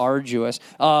so arduous.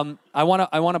 I want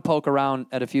to poke around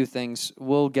at a few things.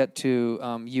 We'll get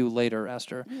to you later,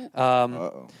 Esther.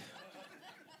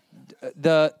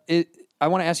 I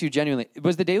want to ask you genuinely,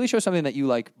 was the Daily Show something that you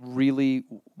like really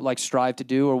like strive to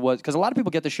do, or was, because a lot of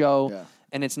people get the show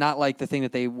and it's not like the thing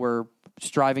that they were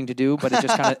striving to do, but it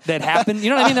just kind of, that happened. You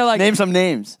know what I mean? They're like, name some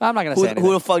names. I'm not going to say anything.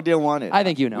 Who the fuck didn't want it? I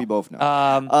think you know. We both know.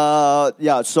 Um,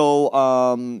 So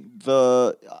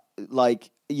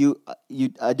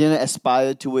I didn't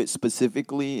aspire to it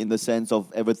specifically in the sense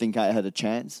of everything I had a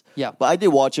chance. Yeah. But I did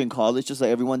watch it in college, just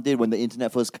like everyone did when the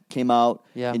internet first came out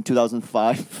in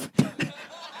 2005.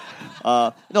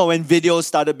 When videos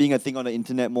started being a thing on the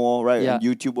internet more, right? Yeah. And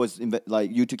YouTube was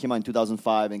YouTube came out in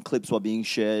 2005, and clips were being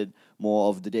shared more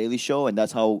of the Daily Show, and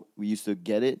that's how we used to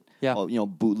get it. Yeah. Or,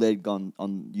 bootleg on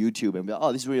YouTube, and be like,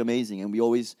 oh, this is really amazing. And we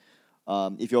always,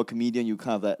 if you're a comedian, you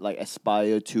kind of like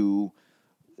aspire to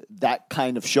that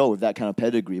kind of show with that kind of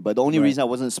pedigree. But the only reason I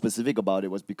wasn't specific about it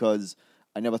was because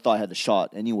I never thought I had a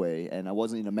shot anyway, and I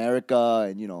wasn't in America,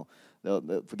 and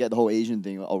forget the whole Asian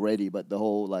thing already, but the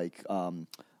whole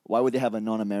why would they have a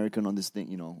non-American on this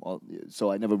thing,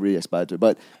 so I never really aspired to it.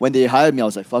 But when they hired me, I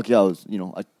was like, fuck yeah,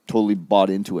 I totally bought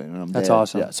into it, and I'm That's there.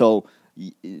 awesome. Yeah. So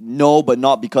no, but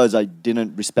not because I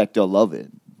didn't respect or love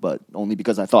it, but only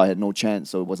because I thought I had no chance,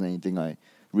 so it wasn't anything I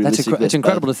It's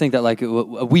incredible to think that like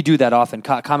we do that often.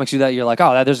 Comics do that. You're like,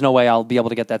 oh, there's no way I'll be able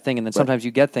to get that thing. And then sometimes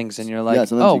you get things and you're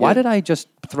like, why did I just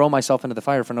throw myself into the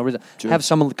fire for no reason? True. Have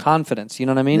some confidence. You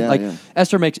know what I mean? Yeah,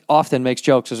 Esther often makes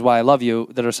jokes, is why I love you,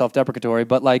 that are self-deprecatory.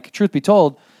 But like, truth be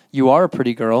told, you are a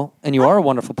pretty girl and you are a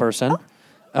wonderful person.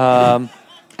 So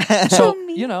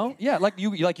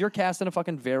you're cast in a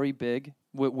fucking very big,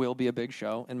 will be a big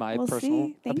show in my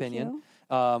personal opinion,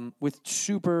 with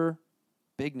super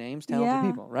big names, talented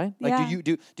people, right? Like,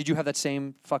 did you have that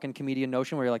same fucking comedian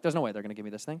notion where you're like, there's no way they're going to give me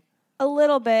this thing? A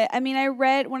little bit. I mean,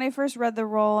 when I first read the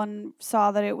role and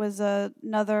saw that it was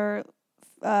another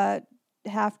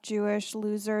half Jewish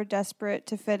loser desperate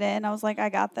to fit in, I was like, I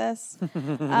got this.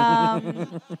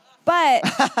 But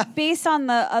based on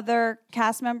the other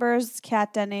cast members,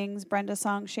 Kat Dennings, Brenda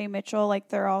Song, Shay Mitchell, like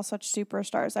they're all such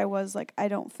superstars, I was like, I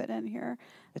don't fit in here.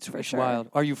 It's wild.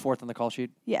 Are you fourth on the call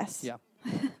sheet? Yes. Yeah.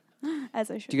 As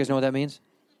I should. Do you guys know what that means?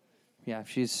 Yeah,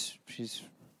 she's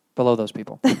below those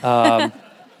people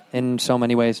in so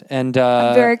many ways, and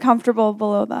I'm very comfortable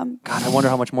below them. God, I wonder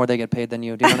how much more they get paid than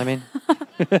you. Do you know what I mean?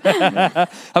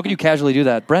 How can you casually do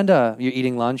that, Brenda? You're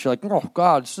eating lunch. You're like, oh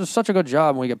God, this is such a good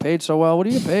job, and we get paid so well. What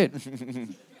do you get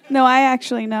paid? No, I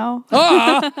actually know.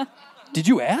 Did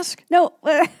you ask? No.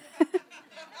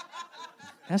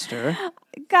 Esther.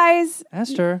 Guys.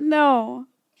 Esther. No.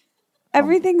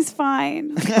 Everything's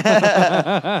fine.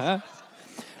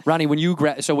 Ronny, when you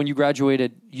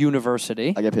graduated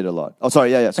university, I get paid a lot. Oh,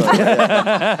 sorry. Yeah. Sorry.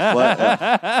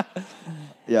 Yeah.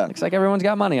 Yeah. Looks like everyone's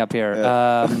got money up here,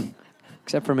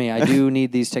 except for me. I do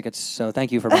need these tickets, so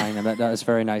thank you for buying them. That is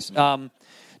very nice. No,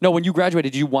 when you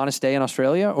graduated, did you want to stay in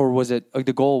Australia, or was it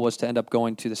the goal was to end up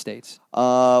going to the States?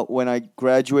 When I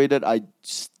graduated, I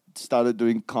started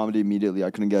doing comedy immediately.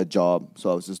 I couldn't get a job,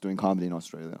 so I was just doing comedy in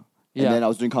Australia. And then I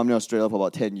was doing comedy in Australia for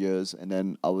about 10 years, and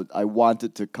then I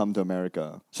wanted to come to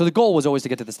America. So the goal was always to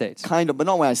get to the States? Kind of, but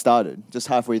not when I started. Just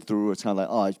halfway through, it's kind of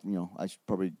like, I should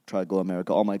probably try to go to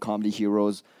America. All my comedy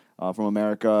heroes from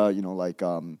America,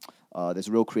 there's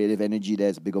real creative energy there.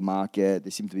 It's a bigger market. They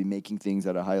seem to be making things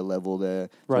at a higher level there.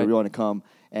 So I really want to come.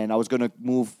 And I was going to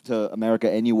move to America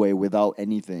anyway without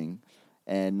anything.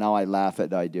 And now I laugh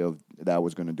at the idea of that I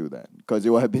was going to do that, because it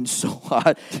would have been so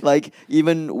hard. Like,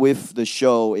 even with the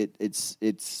show,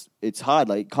 it's hard.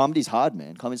 Like, comedy's hard,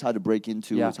 man. Comedy's hard to break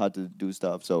into. Yeah. It's hard to do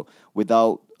stuff. So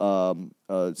without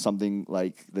something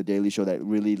like the Daily Show that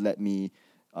really let me,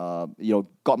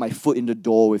 got my foot in the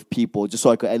door with people, just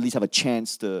so I could at least have a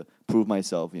chance to prove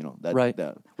myself.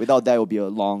 That without that, it would be a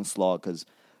long slog, because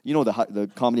the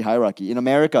comedy hierarchy in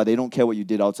America, they don't care what you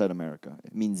did outside America.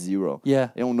 It means zero. Yeah,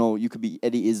 they don't know. You could be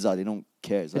Eddie Izzard. They don't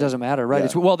care. It doesn't matter, right? Yeah.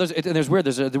 There's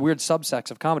the weird subsects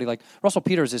of comedy. Like Russell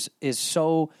Peters is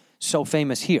so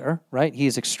famous here, right? He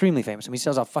is extremely famous. I mean, he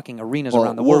sells out fucking arenas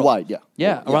around the world. Worldwide,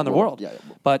 around the world. Yeah.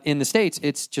 But in the States,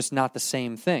 it's just not the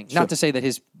same thing. Sure. Not to say that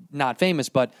he's not famous,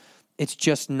 but it's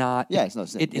just not. Yeah, it's not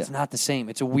the same. It's not the same.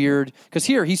 It's a weird, because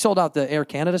here he sold out the Air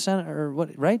Canada Center, or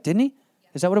what? Right? Didn't he?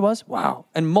 Is that what it was? Wow!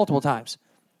 And multiple times.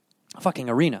 Fucking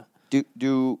arena. I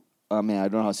don't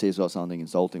know how to say this without sounding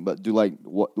insulting, but do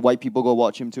white people go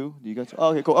watch him too? Do you guys?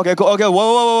 Oh, okay, cool. Okay.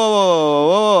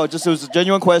 Whoa. Just, it was a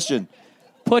genuine question.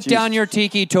 Put down your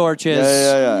tiki torches.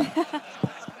 Yeah.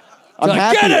 I'm like,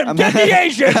 happy. Get him! Get the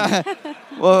Asian!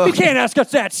 You can't ask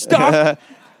us that stuff.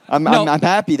 I'm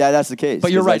happy that that's the case.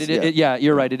 But you're 'cause right. that's-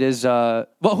 You're right. It is. Well,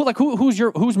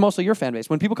 who's mostly your fan base?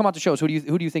 When people come out to shows, who do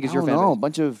you think is your fan I don't know. base? A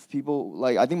bunch of people.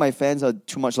 Like I think my fans are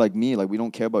too much like me. Like we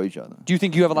don't care about each other. Do you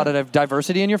think you have a lot of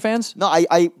diversity in your fans? No,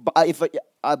 if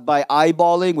by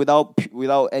eyeballing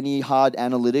without any hard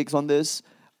analytics on this,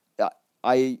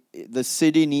 the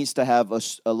city needs to have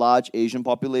a large Asian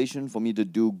population for me to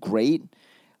do great.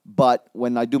 But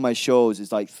when I do my shows,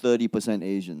 it's like 30%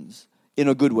 Asians in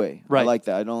a good way. Right. I like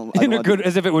that. I don't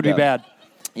As if it would be bad.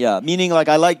 Yeah, meaning like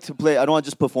I like to play. I don't want to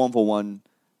just perform for one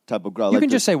type of crowd. You can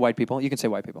just say white people. You can say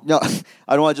white people. No,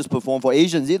 I don't want to just perform for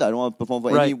Asians either. I don't want to perform for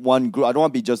any Right. one group. I don't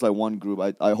want to be just like one group.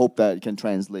 I hope that it can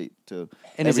translate to.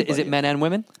 And is it everybody. men and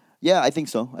women? Yeah, I think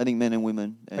so. I think men and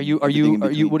women. And Are you? everything in What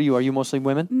between. are you? Are you mostly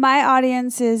women? My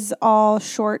audience is all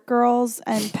short girls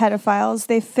and pedophiles.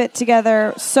 They fit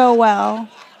together so well.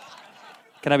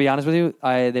 Can I be honest with you?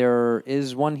 There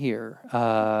is one here.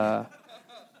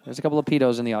 There's a couple of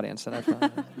pedos in the audience that I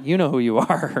found. You know who you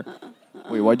are.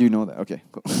 Wait, why do you know that? Okay,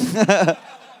 cool.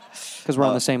 Because we're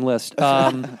on the same list.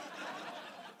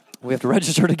 We have to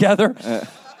register together.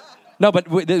 No, but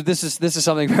this is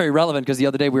something very relevant because the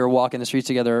other day we were walking the streets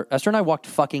together. Esther and I walked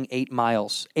fucking 8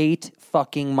 miles. 8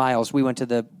 fucking miles. We went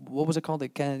to what was it called? The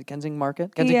Kensington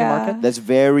Market? Market? That's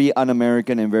very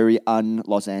un-American and very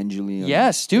un-Los Angeles.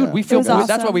 Yes, dude. Yeah. We feel was good. That's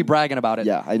awesome. why we bragging about it.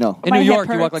 Yeah, I know. In My New hip York,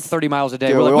 you walk like hurts. 30 miles a day.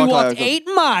 Yeah, We're like, we we walk walked like- 8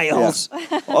 miles.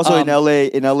 Also in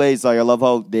LA, it's like I love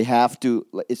how they have to.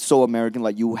 Like, it's so American.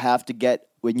 Like you have to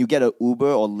when you get an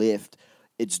Uber or Lyft,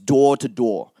 it's door to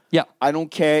door. Yeah. I don't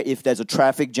care if there's a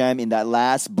traffic jam in that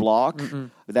last block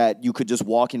that you could just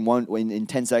walk in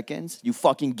 10 seconds. You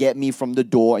fucking get me from the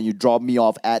door and you drop me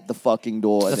off at the fucking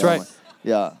door. That's And then I'm right. like,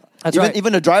 yeah. That's right.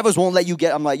 Even the drivers won't let you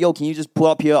get. I'm like, yo, can you just pull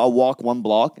up here? I'll walk 1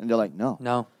 block. And they're like, no.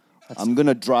 No. I'm going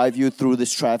to drive you through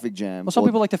this traffic jam. Well, some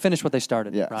people like to finish what they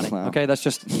started, Yeah. Ronnie. Wow. Okay, that's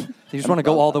just, you just want to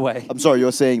go all the way. I'm sorry,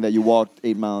 you're saying that you walked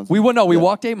 8 miles. We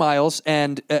walked 8 miles,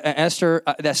 and Esther,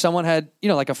 that someone had,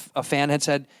 like a fan had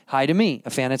said hi to me. A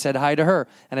fan had said hi to her.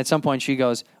 And at some point she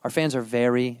goes, our fans are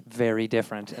very, very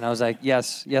different. And I was like,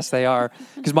 yes, they are.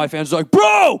 Because my fans are like,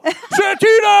 bro,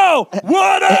 Santino,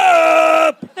 what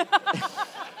up?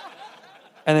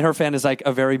 And then her fan is like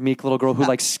a very meek little girl who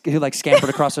scampered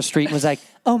across the street and was like,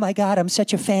 oh my God, I'm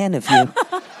such a fan of you.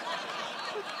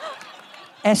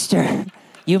 Esther,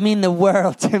 you mean the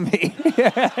world to me.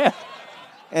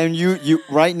 And you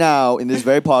right now in this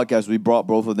very podcast, we brought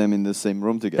both of them in the same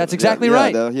room together. That's exactly Yeah,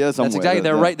 right. they're here somewhere. That's exactly.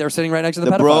 They're right. They're sitting right next to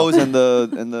the The pedophile. bros and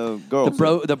the girls.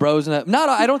 The bros and the... No,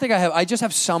 I don't think I have. I just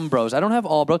have some bros. I don't have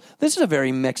all bros. This is a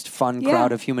very mixed, fun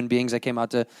crowd of human beings that came out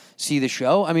to see the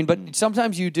show. I mean, but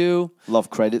sometimes you do... Love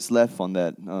credits left on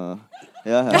that.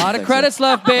 Yeah, A lot of credits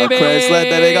left, baby. Credits left,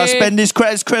 baby. Gotta spend these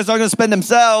credits. Credits are gonna spend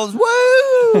themselves.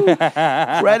 Woo!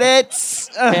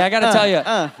 Credits. Hey, I gotta tell you,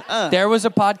 there was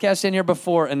a podcast in here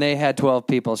before, and they had 12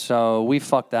 people, so we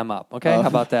fucked them up. Okay, how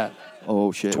about that?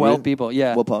 Oh shit. 12 Really? people.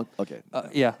 Yeah. What pod? Okay.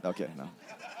 Yeah. Okay. No.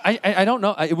 I don't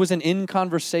know. It was an in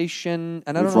conversation,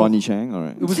 and I don't With know. Ronny Chieng. All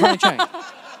right. It was Ronny Chieng.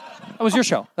 It was your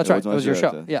show. That's It right. was It was your my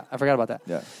show. show. Yeah, I forgot about that.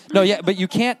 Yeah. No, yeah, but you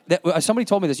can't. Somebody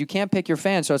told me this. You can't pick your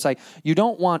fans. So it's like you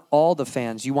don't want all the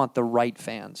fans. You want the right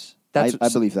fans. I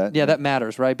believe that. Yeah, that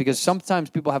matters, right? Because sometimes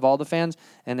people have all the fans,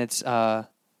 and it's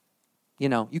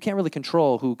you can't really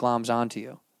control who gloms onto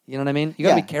you. You know what I mean? You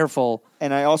gotta be careful.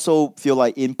 And I also feel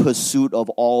like in pursuit of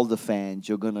all the fans,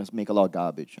 you're gonna make a lot of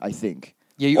garbage. I think.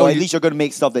 Yeah, or at least you're gonna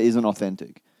make stuff that isn't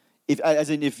authentic.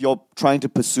 If you're trying to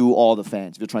pursue all the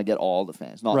fans, if you're trying to get all the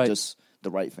fans, not just the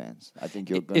right fans. I think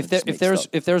you're gonna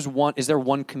if there's one, is there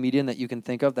one comedian that you can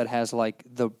think of that has like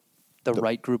the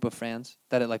right group of fans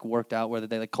that it like worked out where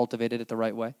they like cultivated it the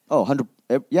right way? Oh, 100.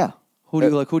 Yeah. Who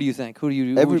do you think?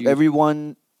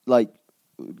 Everyone like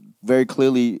very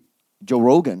clearly. Joe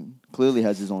Rogan clearly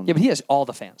has his own. Yeah, but he has all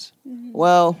the fans.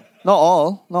 Well, not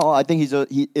all. No, I think he's a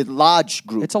large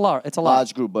group. It's a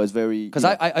large group, but it's very. Because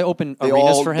I open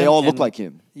arenas for him. They all look like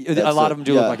him. A lot of them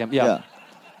do look like him. Yeah.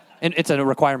 And it's a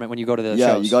requirement when you go to the shows.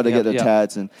 Yeah, you got to get the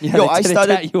tats and. Yeah, I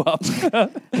started. Tat you up.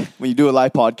 When you do a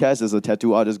live podcast, there's a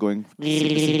tattoo artist going.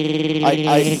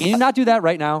 Can you not do that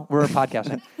right now? We're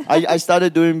podcasting. I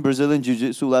started doing Brazilian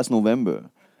Jiu-Jitsu last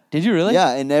November. Did you really?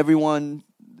 Yeah, and everyone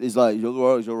is like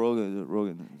Joe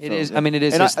Rogan. It is. I mean, it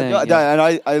is and his thing. And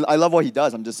I love what he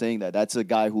does. I'm just saying that that's a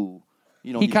guy who.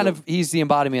 He's the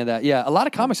embodiment of that. Yeah, a lot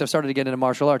of comics have started to get into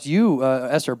martial arts. You,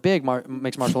 Esther, big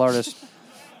mixed martial artist.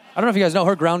 I don't know if you guys know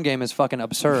her ground game is fucking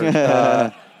absurd.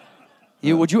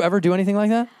 Would you ever do anything like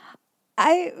that?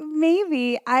 I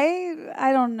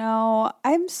don't know.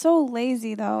 I'm so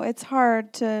lazy though. It's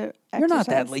hard to. You're not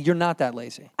that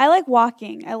lazy. I like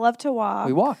walking. I love to walk.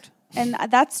 We walked. And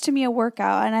that's to me a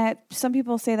workout. And some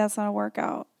people say that's not a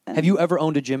workout. And Have you ever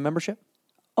owned a gym membership?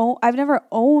 Oh, I've never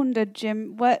owned a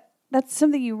gym. What? That's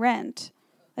something you rent,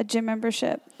 a gym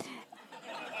membership.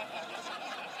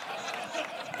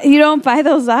 You don't buy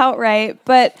those outright,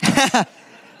 but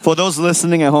For those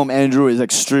listening at home, Andrew is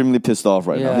extremely pissed off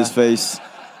right now. Yeah. His face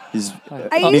is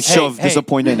I a used mixture of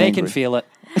disappointment and They angry. can feel it.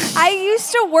 I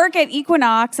used to work at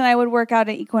Equinox, and I would work out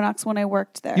at Equinox when I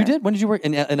worked there. You did? When did you work?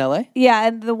 In LA? Yeah,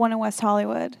 and the one in West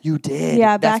Hollywood. You did?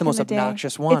 Yeah, That's back the most in the day.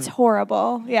 obnoxious one. It's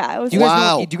horrible. Yeah, it was. Do you guys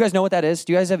Wow. know? Do you guys know what that is?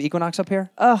 Do you guys have Equinox up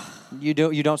here? Ugh. You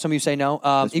do? You don't? Some of you say no.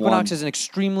 There's Equinox one. is an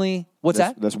extremely. What's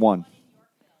that? There's one.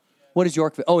 What is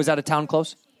Yorkville? Oh, is that a town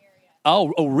close?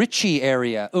 Oh, Ritchie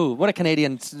area. Ooh, what a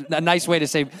Canadian, a nice way to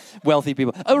say wealthy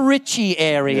people. A Ritchie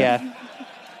area.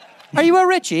 Are you a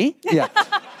Ritchie? Yeah.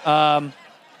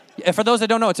 For those that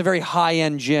don't know, it's a very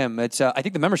high-end gym. It's I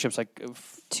think the membership's like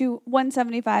To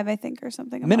 175, I think, or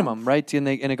something. a minimum, month. right? And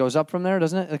it goes up from there,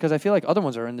 doesn't it? Because I feel like other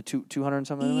ones are in the 200 and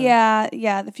something. Yeah.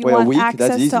 If you Wait, a want week? That's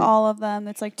access easy. to all of them,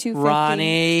 it's like $250.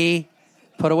 Ronny,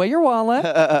 put away your wallet.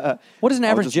 What does an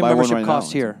average just gym buy one membership right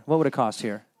cost now. here? What would it cost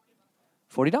here?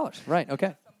 $40. Right.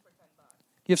 Okay.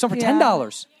 You have some for Yeah.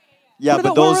 $10. Yeah, What are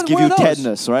but the- where those are- give where you are those?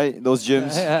 tetanus, right? Those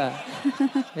gyms. Yeah.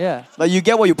 Yeah. Like you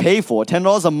get what you pay for.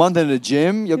 $10 a month in the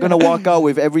gym, you're gonna walk out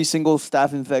with every single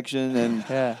staph infection and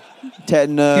Yeah.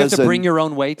 tetanus. You have to and- bring your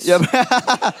own weights.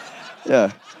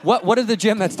 Yeah. What is the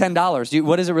gym that's $10?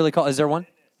 What is it really called? Is there one?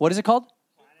 What is it called?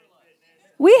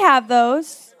 We have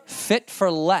those. Fit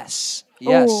for Less.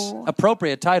 Yes. Ooh.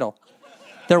 Appropriate title.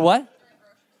 They're what?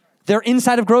 They're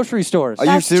inside of grocery stores. Are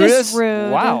you That's serious? just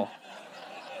rude. Wow.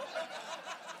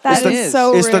 That It is is.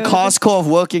 so It's rude. the Costco of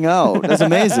working out. That's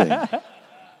amazing.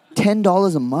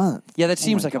 $10 a month. Yeah, that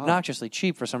seems my like God. obnoxiously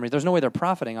cheap for some reason. There's no way they're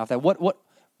profiting off that.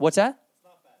 What's that?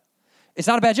 It's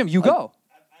not a bad gym. You go.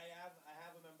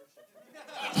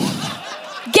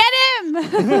 Get him!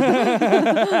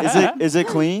 Is it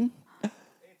clean?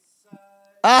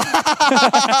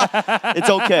 It's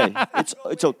okay.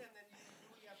 It's okay.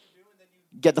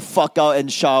 Get the fuck out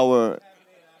and shower.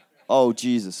 Oh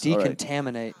Jesus! All right.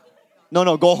 Decontaminate.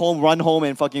 No, go home, run home,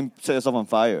 and fucking set yourself on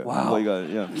fire. Wow.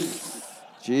 Yeah.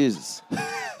 Jesus.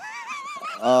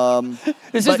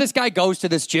 This guy goes to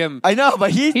this gym. I know,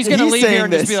 but he's He's going to leave saying here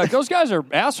and this. just be like, those guys are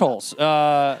assholes.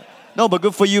 No, but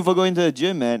good for you for going to the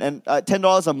gym, man. And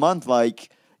 $10 a month, like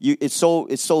it's so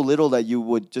little that you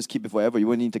would just keep it forever. You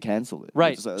wouldn't need to cancel it.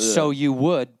 Right. It's just like, So you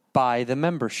would buy the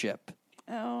membership.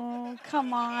 Oh,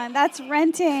 come on. That's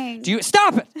renting. Do you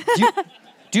stop it?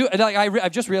 Do you like?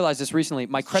 I've just realized this recently.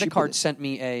 My credit card sent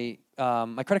me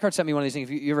one of these things.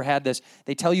 If you ever had this,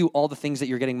 they tell you all the things that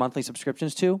you're getting monthly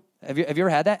subscriptions to. Have you ever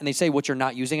had that? And they say what you're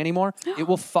not using anymore. It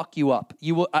will fuck you up.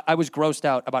 You will. I was grossed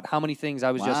out about how many things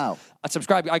I was Wow. just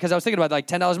subscribed because I was thinking about like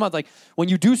 $10 a month. Like when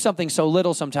you do something so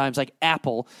little, sometimes like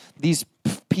Apple, these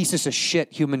pieces of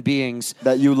shit human beings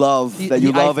that you love, and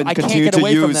I continue can't get to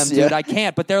away use. from them, dude. Yeah. I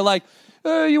can't. But they're like,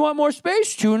 you want more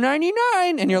space?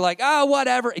 $2.99, and you're like,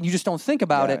 whatever, and you just don't think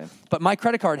about Yeah. it. But my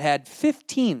credit card had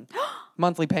 15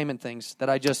 monthly payment things that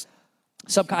I just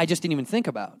didn't even think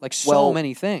about. Like so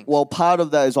many things. Well, part of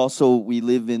that is also we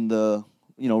live in the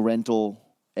rental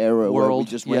era where we World,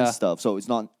 just rent yeah. stuff, so it's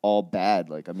not all bad.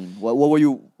 Like, I mean,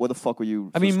 what the fuck were you?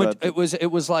 I mean, subscribed to?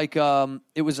 it was like Hulu.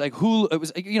 It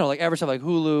was like average stuff like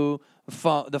Hulu,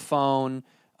 the phone.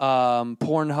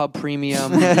 Pornhub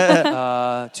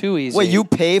Premium, too easy. Wait, you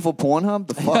pay for Pornhub?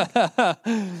 The fuck?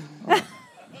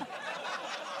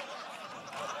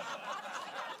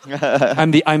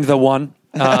 I'm the one.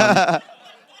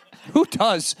 Who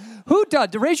does?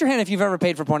 Raise your hand if you've ever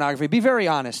paid for pornography. Be very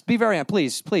honest.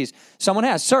 Please. Someone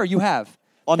has. Sir, you have.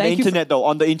 On Thank the you internet, though.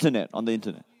 On the internet.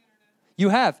 You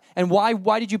have. And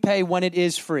why did you pay when it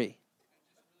is free?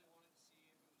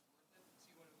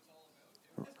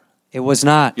 It was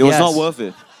not. It was not worth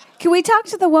it. Can we talk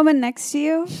to the woman next to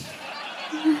you?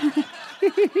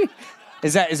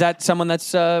 Is that someone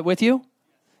that's with you?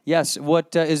 Yes.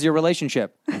 What is your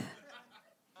relationship?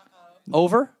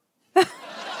 Over?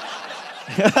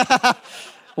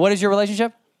 What is your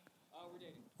relationship?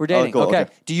 We're dating. cool, Okay.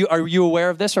 okay. Are you aware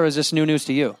of this, or is this new news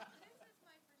to you?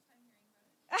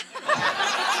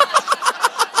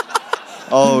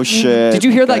 Oh shit! Did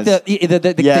you hear like Guys.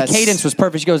 the Yes. cadence was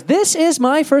perfect? She goes, "This is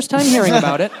my first time hearing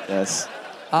about it." Yes.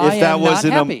 I If that am was not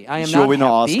in happy. I am sure, not we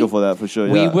know happy. Oscar for that for sure.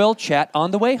 We yeah. will chat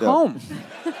on the way home.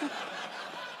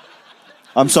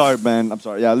 I'm sorry, man. I'm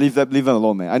sorry. Yeah, leave them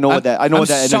alone, man. I know what that I'm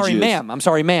energy is. sorry, ma'am. I'm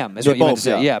sorry, ma'am. Is Yeah, what you meant both, to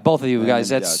say. yeah. Yeah, both of you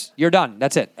guys. And, That's you're done.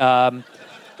 That's it. Yeah.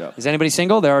 Is anybody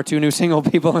single? There are 2 new single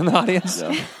people in the audience.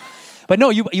 Yeah. But no,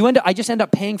 I just end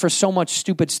up paying for so much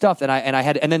stupid stuff and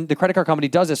then the credit card company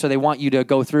does this, so they want you to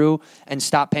go through and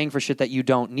stop paying for shit that you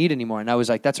don't need anymore. And I was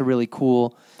like, that's a really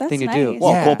cool thing to do.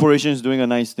 Well, corporation is doing a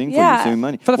nice thing for you, saving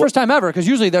money. For the first time ever, because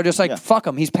usually they're just like, fuck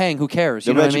him, he's paying, who cares?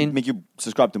 You know what I mean? Make you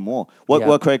subscribe to more.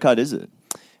 What credit card is it?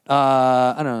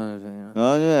 I don't know.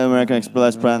 Oh, yeah, American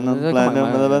Express Platinum.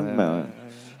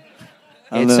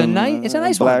 It's a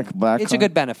nice black one. It's a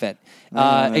good benefit.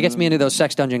 It gets me into those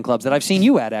sex dungeon clubs that I've seen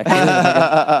you at, actually.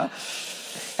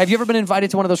 Have you ever been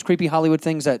invited to one of those creepy Hollywood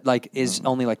things that like is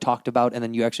only like talked about, and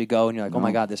then you actually go and you're like, oh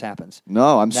my God, this happens?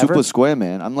 No, I'm Never? super square,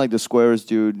 man. I'm like the squarest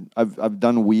dude. I've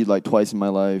done weed like twice in my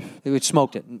life. You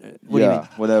smoked it. What do you mean?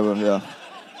 Whatever. Yeah.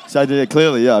 So I did it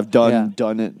clearly. Yeah, I've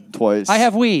done it twice. I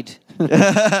have weed. What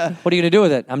are you gonna do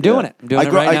with it? I'm doing it. I'm doing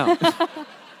it right now.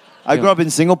 I grew up in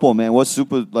Singapore, man. What's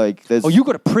super like? Oh, you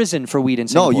go to prison for weed in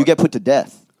Singapore? No, you get put to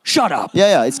death. Shut up.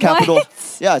 Yeah, it's capital.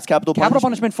 What? Yeah, it's capital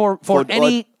punishment for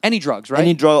any drugs, right?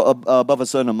 Any drug above a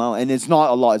certain amount, and it's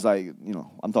not a lot. It's like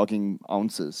I'm talking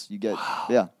ounces. You get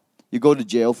you go to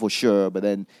jail for sure, but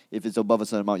then if it's above a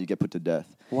certain amount, you get put to death.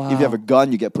 Wow. If you have a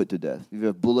gun, you get put to death. If you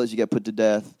have bullets, you get put to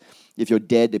death. If you're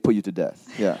dead, they put you to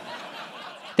death. Yeah.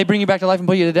 They bring you back to life and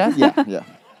put you to death? Yeah.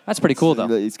 That's pretty cool,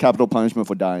 though. It's capital punishment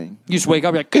for dying. You just wake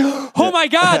up, you're like, oh my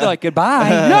God. They're like, goodbye.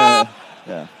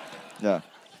 No. Yeah.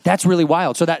 That's really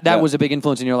wild. So that was a big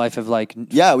influence in your life of like...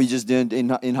 Yeah, we just did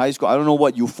in high school. I don't know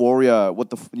what Euphoria,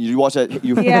 you watch that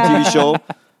TV show?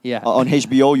 Yeah. On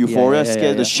HBO, Euphoria? Yeah,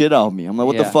 scared the shit out of me. I'm like,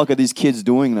 what the fuck are these kids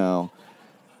doing now?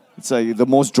 It's like the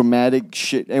most dramatic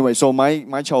shit. Anyway, so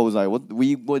my child was like, what?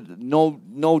 We would... No,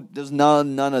 there's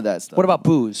none of that stuff. What about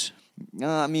booze?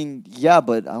 I mean, yeah,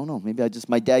 but I don't know. Maybe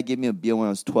my dad gave me a beer when I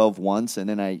was 12 once, and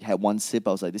then I had one sip.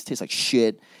 I was like, this tastes like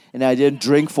shit. And I didn't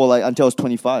drink for until I was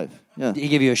 25. Yeah. He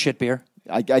gave you a shit beer?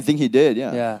 I think he did,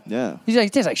 yeah. He's like,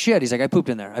 it tastes like shit. He's like, I pooped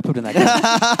in there. I pooped in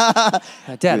that.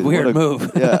 Dad, dude, weird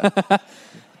move. Yeah.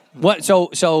 What?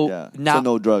 So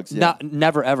no drugs. Yeah.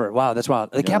 Never ever. Wow, that's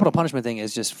wild. The capital punishment thing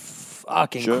is just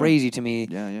fucking crazy to me.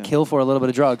 Yeah. Kill for a little bit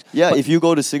of drugs. Yeah, but if you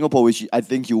go to Singapore, which I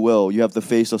think you will, you have the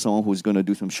face of someone who's going to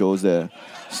do some shows there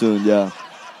soon. Yeah.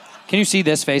 Can you see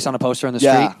this face on a poster in the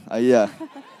street? Yeah.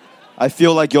 I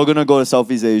feel like you're gonna go to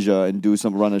Southeast Asia and do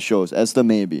some runner shows. Esther,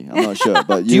 maybe. I'm not sure,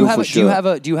 but do you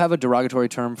have a derogatory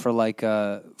term for like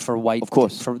for white? Of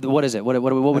course. What is it? What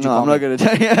would you call it? I'm not gonna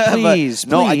tell you. Please.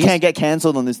 No, I can't get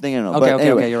canceled on this thing. Okay.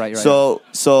 You're right.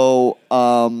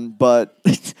 But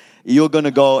you're gonna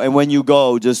go, and when you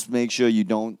go, just make sure you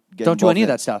don't do any of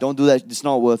that stuff. Don't do that. It's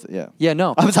not worth it. Yeah.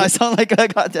 No. I sound like a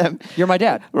goddamn. You're my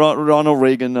dad. Ronald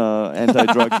Reagan,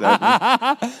 anti-drug.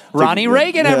 Ronny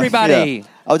Reagan, everybody. Yeah.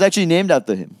 I was actually named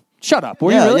after him. Shut up.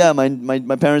 Were you really? Yeah,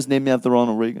 my parents named me after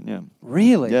Ronald Reagan. Yeah.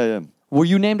 Really? Yeah. Were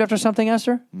you named after something,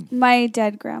 Esther? My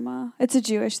dead grandma. It's a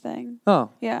Jewish thing.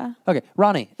 Oh. Yeah. Okay,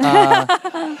 Ronny. Yeah.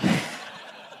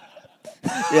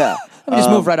 Let me just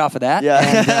move right off of that.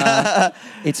 Yeah. And,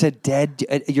 it's a dead.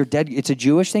 You're dead. It's a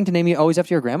Jewish thing to name you always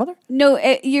after your grandmother. No,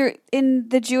 you're in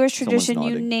the Jewish tradition.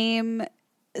 Someone's You nodding. name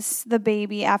the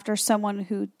baby after someone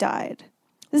who died.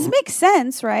 This makes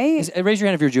sense, right? Raise your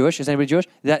hand if you're Jewish. Is anybody Jewish?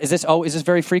 Is this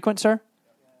very frequent, sir?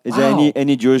 Is there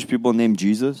any Jewish people named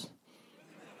Jesus?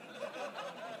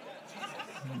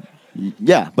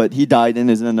 Yeah, but he died and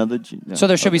there's another. Yeah. So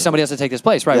there should be somebody else to take this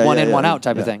place, right? Yeah, one yeah, in, yeah, one yeah. out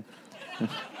type of thing.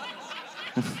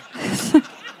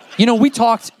 We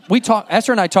talked.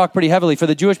 Esther and I talked pretty heavily for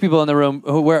the Jewish people in the room.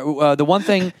 The one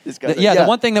thing, the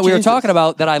one thing that we were talking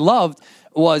about that I loved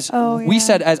was we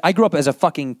said, as I grew up as a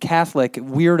fucking Catholic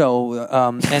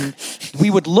weirdo, and we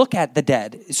would look at the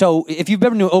dead. So if you've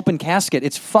ever been to an open casket,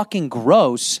 it's fucking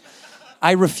gross.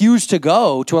 I refuse to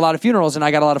go to a lot of funerals, and I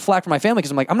got a lot of flack from my family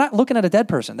because I'm like, I'm not looking at a dead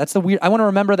person. That's the weird. I want to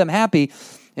remember them happy.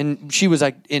 And she was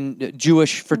like, in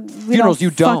Jewish funerals,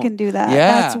 you don't fucking do that.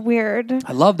 Yeah, That's weird.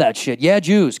 I love that shit. Yeah,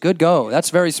 Jews, good go.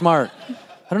 That's very smart. I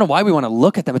don't know why we want to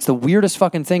look at them. It's the weirdest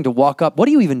fucking thing to walk up. What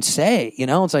do you even say?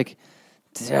 It's like,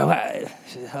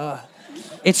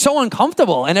 it's so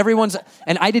uncomfortable. And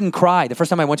and I didn't cry. The first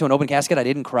time I went to an open casket, I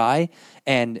didn't cry.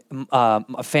 And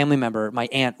a family member, my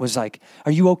aunt, was like,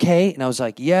 "Are you okay?" And I was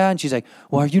like, "Yeah." And she's like,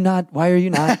 "Well, why are you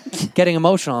not getting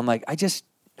emotional?" I'm like, I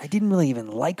didn't really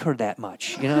even like her that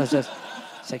much.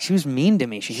 It's like she was mean to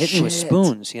me. She hit me with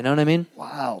spoons. You know what I mean?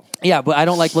 Wow. Yeah, but I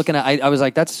don't like looking at. I was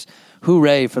like, that's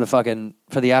hooray for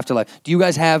the afterlife. Do you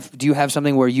have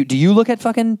something where do you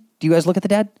guys look at the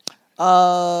dead?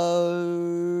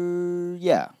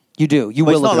 Yeah. You do.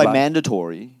 But it's not like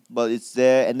mandatory, but it's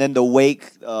there. And then the wake,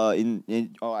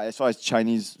 as far as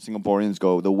Chinese Singaporeans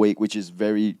go, the wake, which is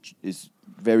very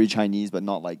Chinese, but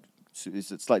not like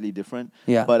it's slightly different.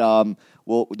 Yeah. But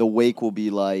the wake will be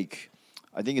like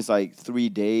I think it's like 3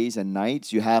 days and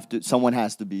nights. Someone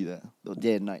has to be there,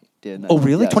 day and night. Oh,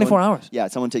 really? 24 someone, hours? Yeah,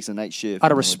 someone takes a night shift.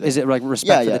 Is it like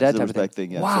respect for the dead type of thing?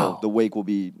 thing. Yeah. Wow. So the wake will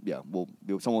be, someone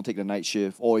will take the night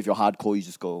shift, or if you're hardcore, you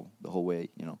just go the whole way,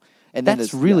 And then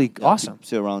that's really awesome.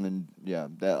 Sit around and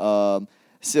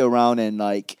sit around and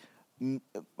like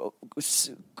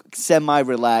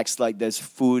semi-relaxed. Like there's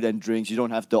food and drinks. You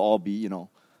don't have to all be,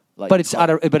 like. But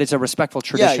it's a respectful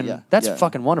tradition. Yeah. That's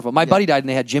fucking wonderful. My buddy died and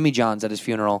they had Jimmy John's at his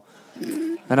funeral,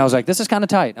 and I was like, this is kind of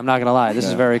tight. I'm not gonna lie. This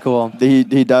is very cool.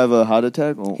 Did he die of a heart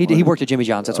attack? He worked at Jimmy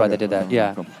John's. That's why they did that.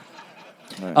 Yeah.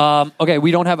 Right. Okay,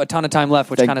 we don't have a ton of time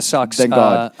left, which kind of sucks. Thank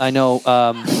God. I know.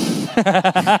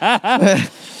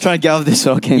 Trying to get off this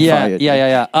so I can't fire it.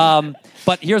 Yeah.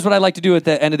 But here's what I like to do at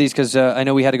the end of these because I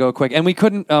know we had to go quick, and we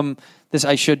couldn't.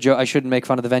 I shouldn't make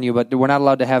fun of the venue, but we're not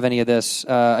allowed to have any of this.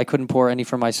 I couldn't pour any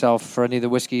for myself for any of the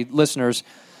whiskey listeners.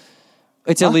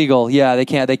 It's illegal. Yeah, they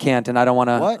can't, and I don't want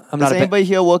to. What? Does anybody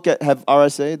here have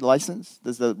RSA license?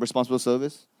 Does the responsible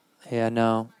service? Yeah,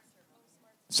 no.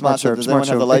 Smart Serve. Does anyone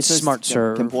have the license? It's Smart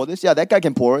Serve. Can pour this? Yeah, that guy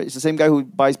can pour it. It's the same guy who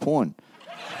buys porn.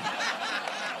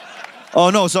 Oh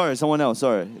no, sorry, someone else.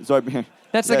 Sorry.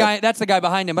 That's the guy. That's the guy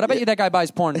behind him. But I bet you that guy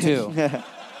buys porn too. Have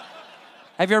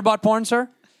you ever bought porn, sir?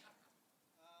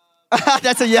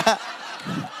 That's a yeah.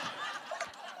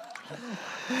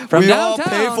 From we downtown. all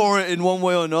pay for it in one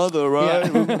way or another, right?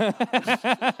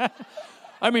 Yeah.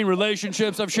 I mean,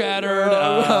 relationships have shattered.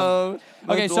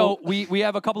 Okay, so we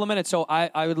have a couple of minutes. So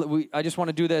I just want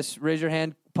to do this. Raise your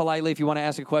hand politely if you want to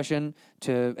ask a question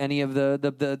to any of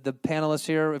the panelists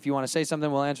here. If you want to say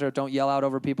something, we'll answer it. Don't yell out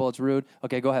over people. It's rude.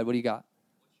 Okay, go ahead. What do you got?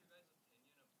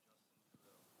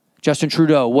 Justin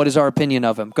Trudeau. What is our opinion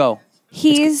of him? Go.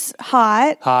 He's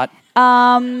hot. Hot.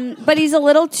 But he's a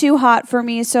little too hot for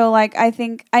me. So like,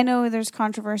 I know there's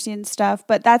controversy and stuff,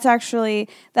 but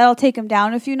that'll take him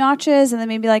down a few notches. And then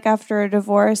maybe like after a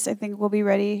divorce, I think we'll be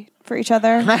ready for each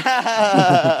other.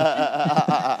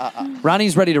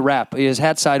 Ronnie's ready to rap. His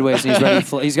hat sideways and he's ready.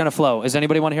 He's going to flow. Does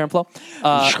anybody want to hear him flow?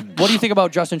 What do you think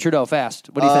about Justin Trudeau?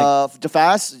 Fast. What do you think? The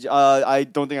fast, I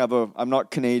don't think I'm not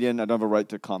Canadian. I don't have a right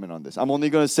to comment on this. I'm only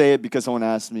going to say it because someone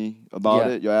asked me about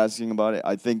it. You're asking about it.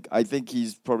 I think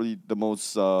he's probably the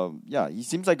most. He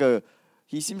seems like a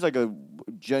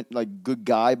good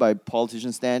guy by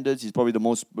politician standards. He's probably the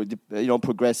most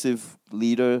progressive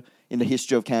leader in the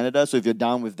history of Canada. So if you're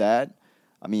down with that,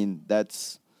 I mean what?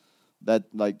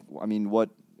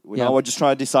 Now we're just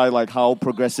trying to decide like how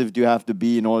progressive do you have to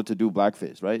be in order to do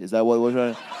blackface, right? Is that what we're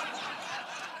trying to?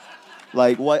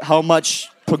 Like what? How much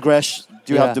progress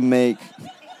do you have to make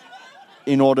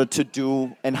in order to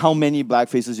do, and how many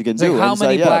blackfaces you can do? How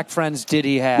many black friends did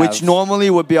he have? Which normally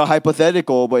would be a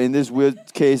hypothetical, but in this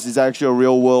weird case, it's actually a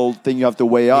real world thing you have to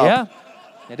weigh up. Yeah,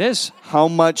 it is. How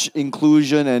much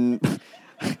inclusion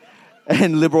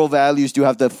and liberal values do you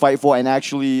have to fight for and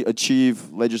actually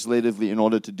achieve legislatively in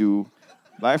order to do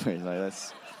blackface? Like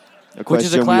that's a question. Which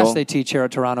is a class they teach here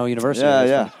at Toronto University.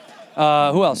 Yeah.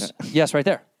 Who else? Yeah. Yes, right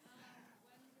there.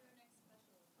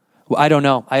 Well, I don't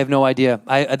know. I have no idea.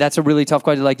 That's a really tough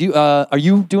question. Like, are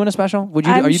you doing a special?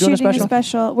 Are you doing a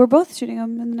special? We're both shooting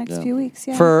them in the next few weeks.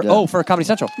 Yeah. For Comedy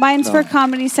Central. Mine's for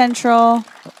Comedy Central.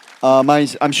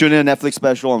 I'm shooting a Netflix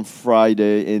special on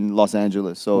Friday in Los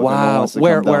Angeles. So wow,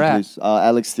 where at? Please.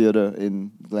 Alex Theater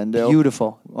in Glendale.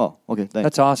 Beautiful. Oh, okay. Thanks.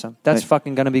 That's awesome. That's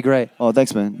fucking gonna be great. Oh,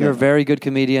 thanks, man. You're a very good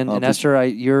comedian, and Esther,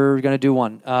 you're gonna do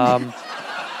one. I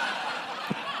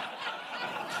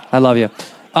love you.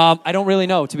 I don't really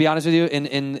know, to be honest with you.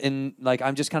 In like,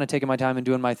 I'm just kind of taking my time and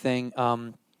doing my thing.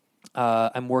 I'm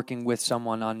working with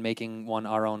someone on making one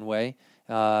our own way.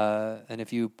 And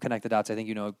if you connect the dots, I think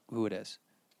you know who it is.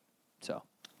 So,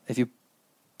 if you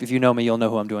know me, you'll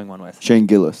know who I'm doing one with. Shane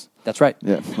Gillis. That's right.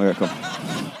 Yeah. Okay, cool.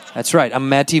 That's right. I'm a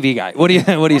Mad TV guy. What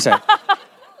do you say?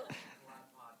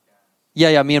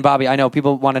 Yeah. Me and Bobby. I know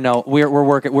people want to know. We're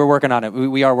working on it.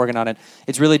 We are working on it.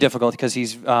 It's really difficult because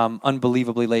he's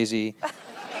unbelievably lazy.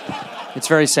 It's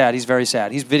very sad. He's very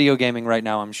sad. He's video gaming right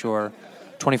now, I'm sure,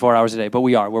 24 hours a day. But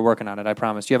we're working on it, I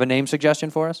promise. Do you have a name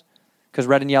suggestion for us? Because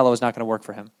red and yellow is not going to work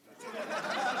for him.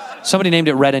 Somebody named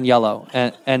it Red and Yellow,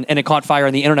 and it caught fire,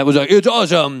 and the internet was like, it's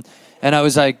awesome. And I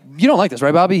was like, you don't like this,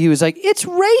 right, Bobby? He was like, it's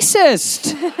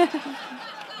racist.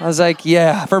 I was like,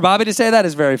 yeah. For Bobby to say that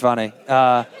is very funny.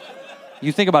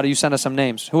 You think about it. You send us some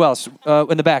names. Who else?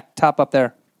 In the back, top up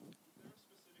there.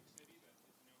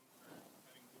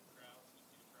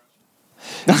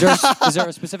 Is there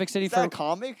a specific city for a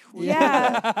comic?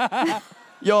 Yeah.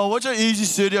 Yo, what's an easy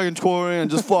city I can tour in and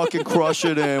just fucking crush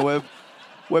it in with?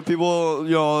 where people,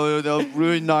 they're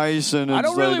really nice and I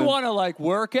don't really want to like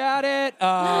work at it.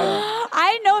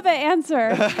 I know the answer.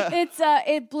 It's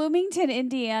in Bloomington,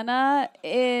 Indiana.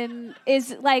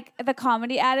 Is like the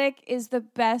Comedy Attic is the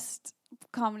best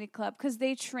comedy club because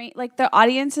they train like the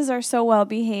audiences are so well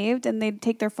behaved and they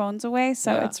take their phones away,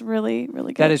 so it's really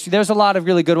really good. There's a lot of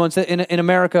really good ones in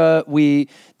America.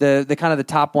 The kind of the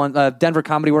top one, Denver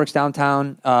Comedy Works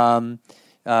downtown. A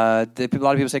lot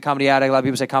of people say Comedy Attic. A lot of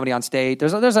people say Comedy on State.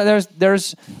 There's a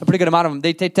pretty good amount of them.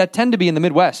 They tend to be in the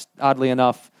Midwest, oddly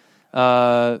enough.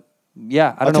 I don't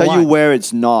know. I'll tell you where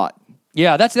it's not.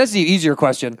 Yeah, that's the easier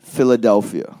question.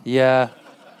 Philadelphia. Yeah,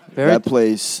 that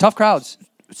place. Tough crowds.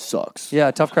 It sucks.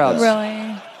 Yeah, tough crowds.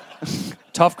 Really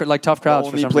tough crowds.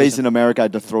 The only place in America I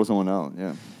had to throw someone out.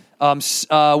 Yeah.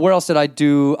 Where else did I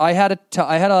do? I had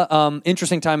a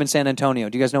interesting time in San Antonio.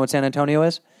 Do you guys know what San Antonio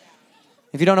is?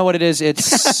 If you don't know what it is,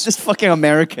 it's just fucking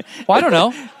American. Well, I don't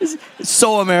know. It's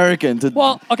so American.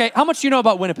 Well, okay. How much do you know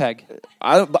about Winnipeg?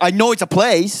 I know it's a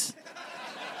place.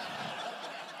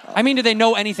 I mean, do they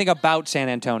know anything about San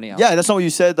Antonio? Yeah, that's not what you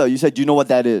said, though. You said, do you know what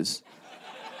that is?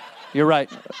 You're right.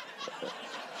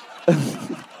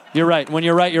 You're right. When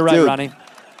you're right, Dude, Ronny.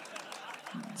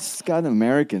 It's got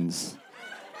Americans.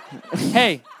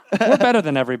 Hey, we're better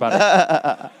than everybody.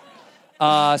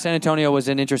 San Antonio was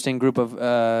an interesting group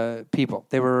of people.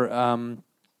 They were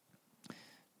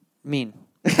mean.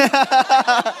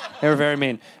 They were very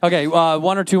mean. Okay,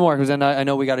 one or two more, because then I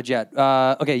know we got a jet.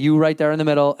 Okay, you right there in the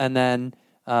middle, and then...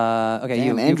 okay, Damn,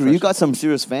 you Andrew, you got some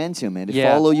serious fans here, man. They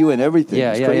follow you and everything.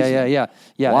 Yeah, it's yeah, crazy.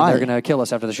 yeah. Why? And they're going to kill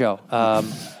us after the show.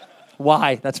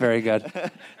 Why? That's very good.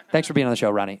 Thanks for being on the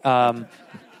show, Ronny.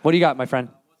 What do you got, my friend?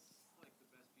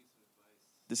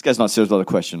 This guy's not serious about the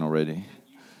question already.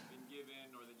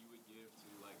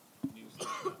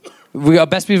 We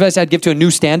got best piece of advice I'd give to a new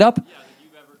stand-up?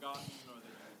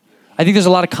 I think there's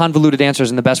a lot of convoluted answers,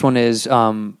 and the best one is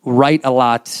write a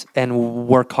lot and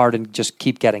work hard and just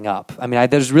keep getting up. I mean,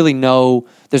 there's no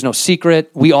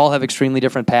secret. We all have extremely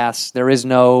different paths. There's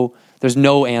no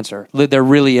answer. There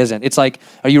really isn't. It's like,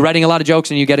 are you writing a lot of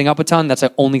jokes and you getting up a ton? That's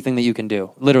the only thing that you can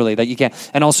do, literally, that you can't.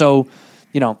 And also,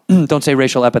 don't say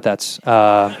racial epithets.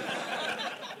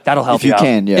 That'll help you out.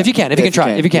 Can, yeah. If you can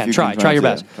try your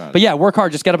best. Yeah, but yeah, work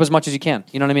hard. Just get up as much as you can.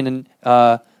 You know what I mean?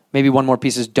 And maybe one more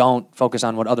piece is don't focus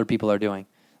on what other people are doing.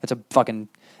 That's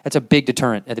a big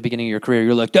deterrent at the beginning of your career.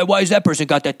 You're like, why is that person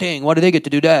got that thing? Why do they get to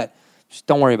do that? Just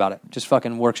don't worry about it. Just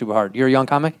fucking work super hard. You're a young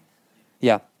comic?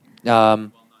 Yeah.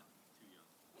 I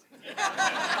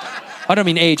don't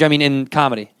mean age. I mean in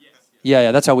comedy.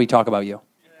 Yeah. That's how we talk about you.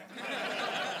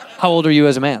 How old are you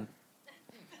as a man?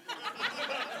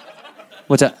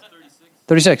 What's that?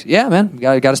 36. Yeah, man.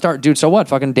 Got to start. Dude, so what?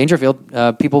 Fucking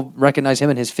Dangerfield. People recognize him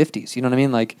in his 50s. You know what I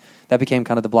mean? Like, that became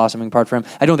kind of the blossoming part for him.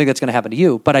 I don't think that's going to happen to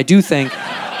you, but I do think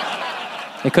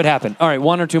it could happen. All right,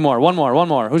 one or two more. One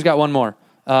more. Who's got one more?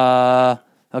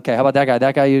 Okay, how about that guy?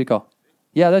 That guy, you go.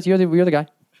 Yeah, you're the guy.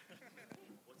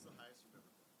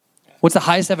 What's the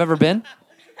highest I've ever been?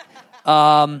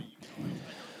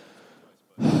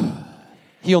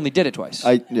 He only did it twice.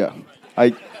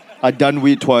 I done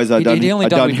weed twice. I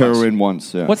done heroin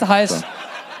once. Yeah. What's the highest?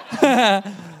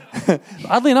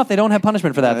 Oddly enough, they don't have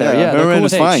punishment for that there. Yeah, heroin cool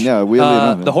is fine. Yeah, weirdly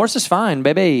enough. The horse is fine,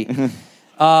 baby. The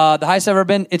highest I've ever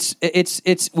been. It's.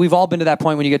 We've all been to that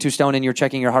point when you get too stoned and you're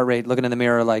checking your heart rate, looking in the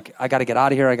mirror, like, I got to get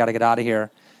out of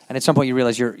here. And at some point you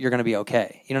realize you're going to be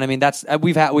okay. You know what I mean? That's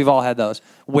we've all had those.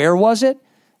 Where was it?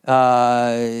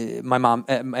 My mom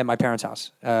at my parents'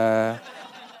 house.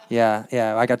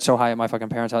 Yeah. I got so high at my fucking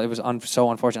parents' house. It was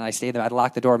so unfortunate. I stayed there. I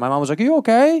locked the door. My mom was like, "Are you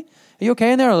okay? Are you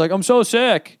okay in there?" I was like, "I'm so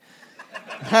sick."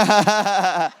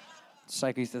 It's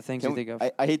like the things you think of.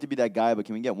 I hate to be that guy, but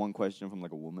can we get one question from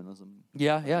like a woman or something?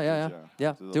 Yeah.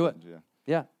 Do it.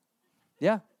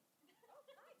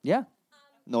 Yeah.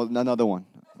 No, another one.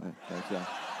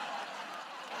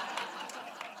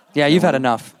 Yeah, you've had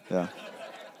enough. Yeah.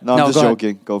 No, I'm just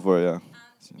joking. Go for it, yeah.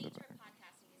 Podcasting is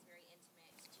very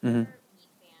intimate. Mm-hmm.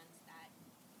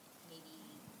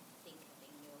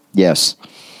 Yes.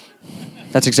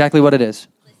 That's exactly what it is.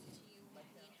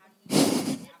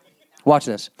 Watch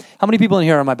this. How many people in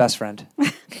here are my best friend?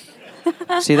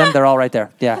 See them? They're all right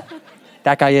there. Yeah.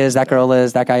 That guy is, that girl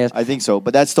is, that guy is. I think so.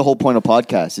 But that's the whole point of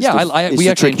podcasts. We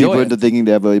actually trick people enjoy into thinking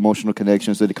they have an emotional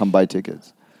connection so they come buy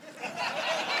tickets.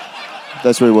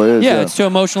 That's really what it is. Yeah, it's to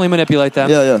emotionally manipulate them.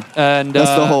 Yeah. And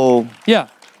that's the whole... Yeah.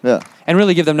 Yeah. And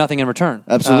really give them nothing in return.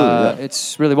 Absolutely.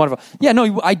 It's really wonderful. Yeah,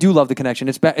 no, I do love the connection.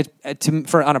 On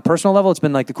a personal level, it's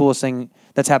been like the coolest thing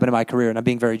that's happened in my career, and I'm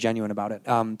being very genuine about it.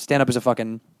 Stand-up is a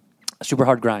fucking a super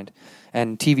hard grind.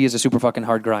 And TV is a super fucking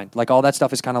hard grind. Like all that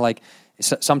stuff is kind of like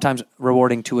sometimes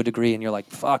rewarding to a degree, and you're like,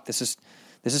 fuck, this is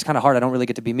kind of hard. I don't really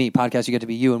get to be me. Podcast, you get to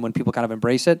be you, and when people kind of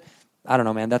embrace it, I don't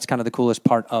know, man. That's kind of the coolest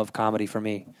part of comedy for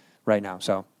me right now.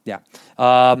 So yeah,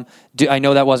 I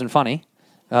know that wasn't funny.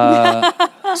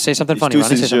 Say something funny,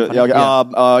 Ronny. Say something funny.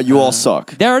 Yeah, you all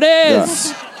suck. There it is.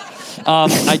 Yeah.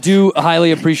 I do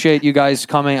highly appreciate you guys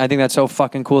coming. I think that's so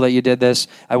fucking cool that you did this.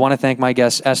 I want to thank my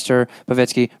guests, Esther,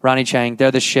 Povitsky, Ronny Chieng. They're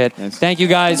the shit. Thanks. Thank you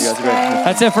guys. You guys are great.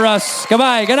 That's it for us.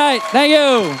 Goodbye. Good night. Thank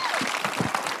you.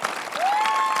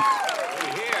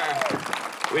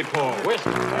 Here, we pour whisk,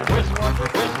 whisk, whisk,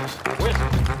 whisk, whisk.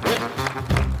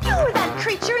 You were that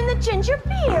creature in the ginger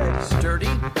beard. Sturdy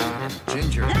and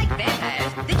ginger. Like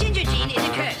vampires, the ginger gene is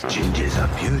a curse. Gingers are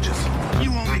beautiful. You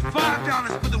owe me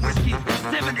 $5 for the whiskey and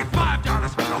 $75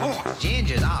 for the horse.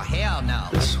 Gingers? Oh, hell no.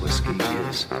 This whiskey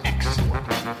is excellent.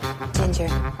 Ginger.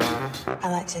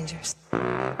 I like gingers.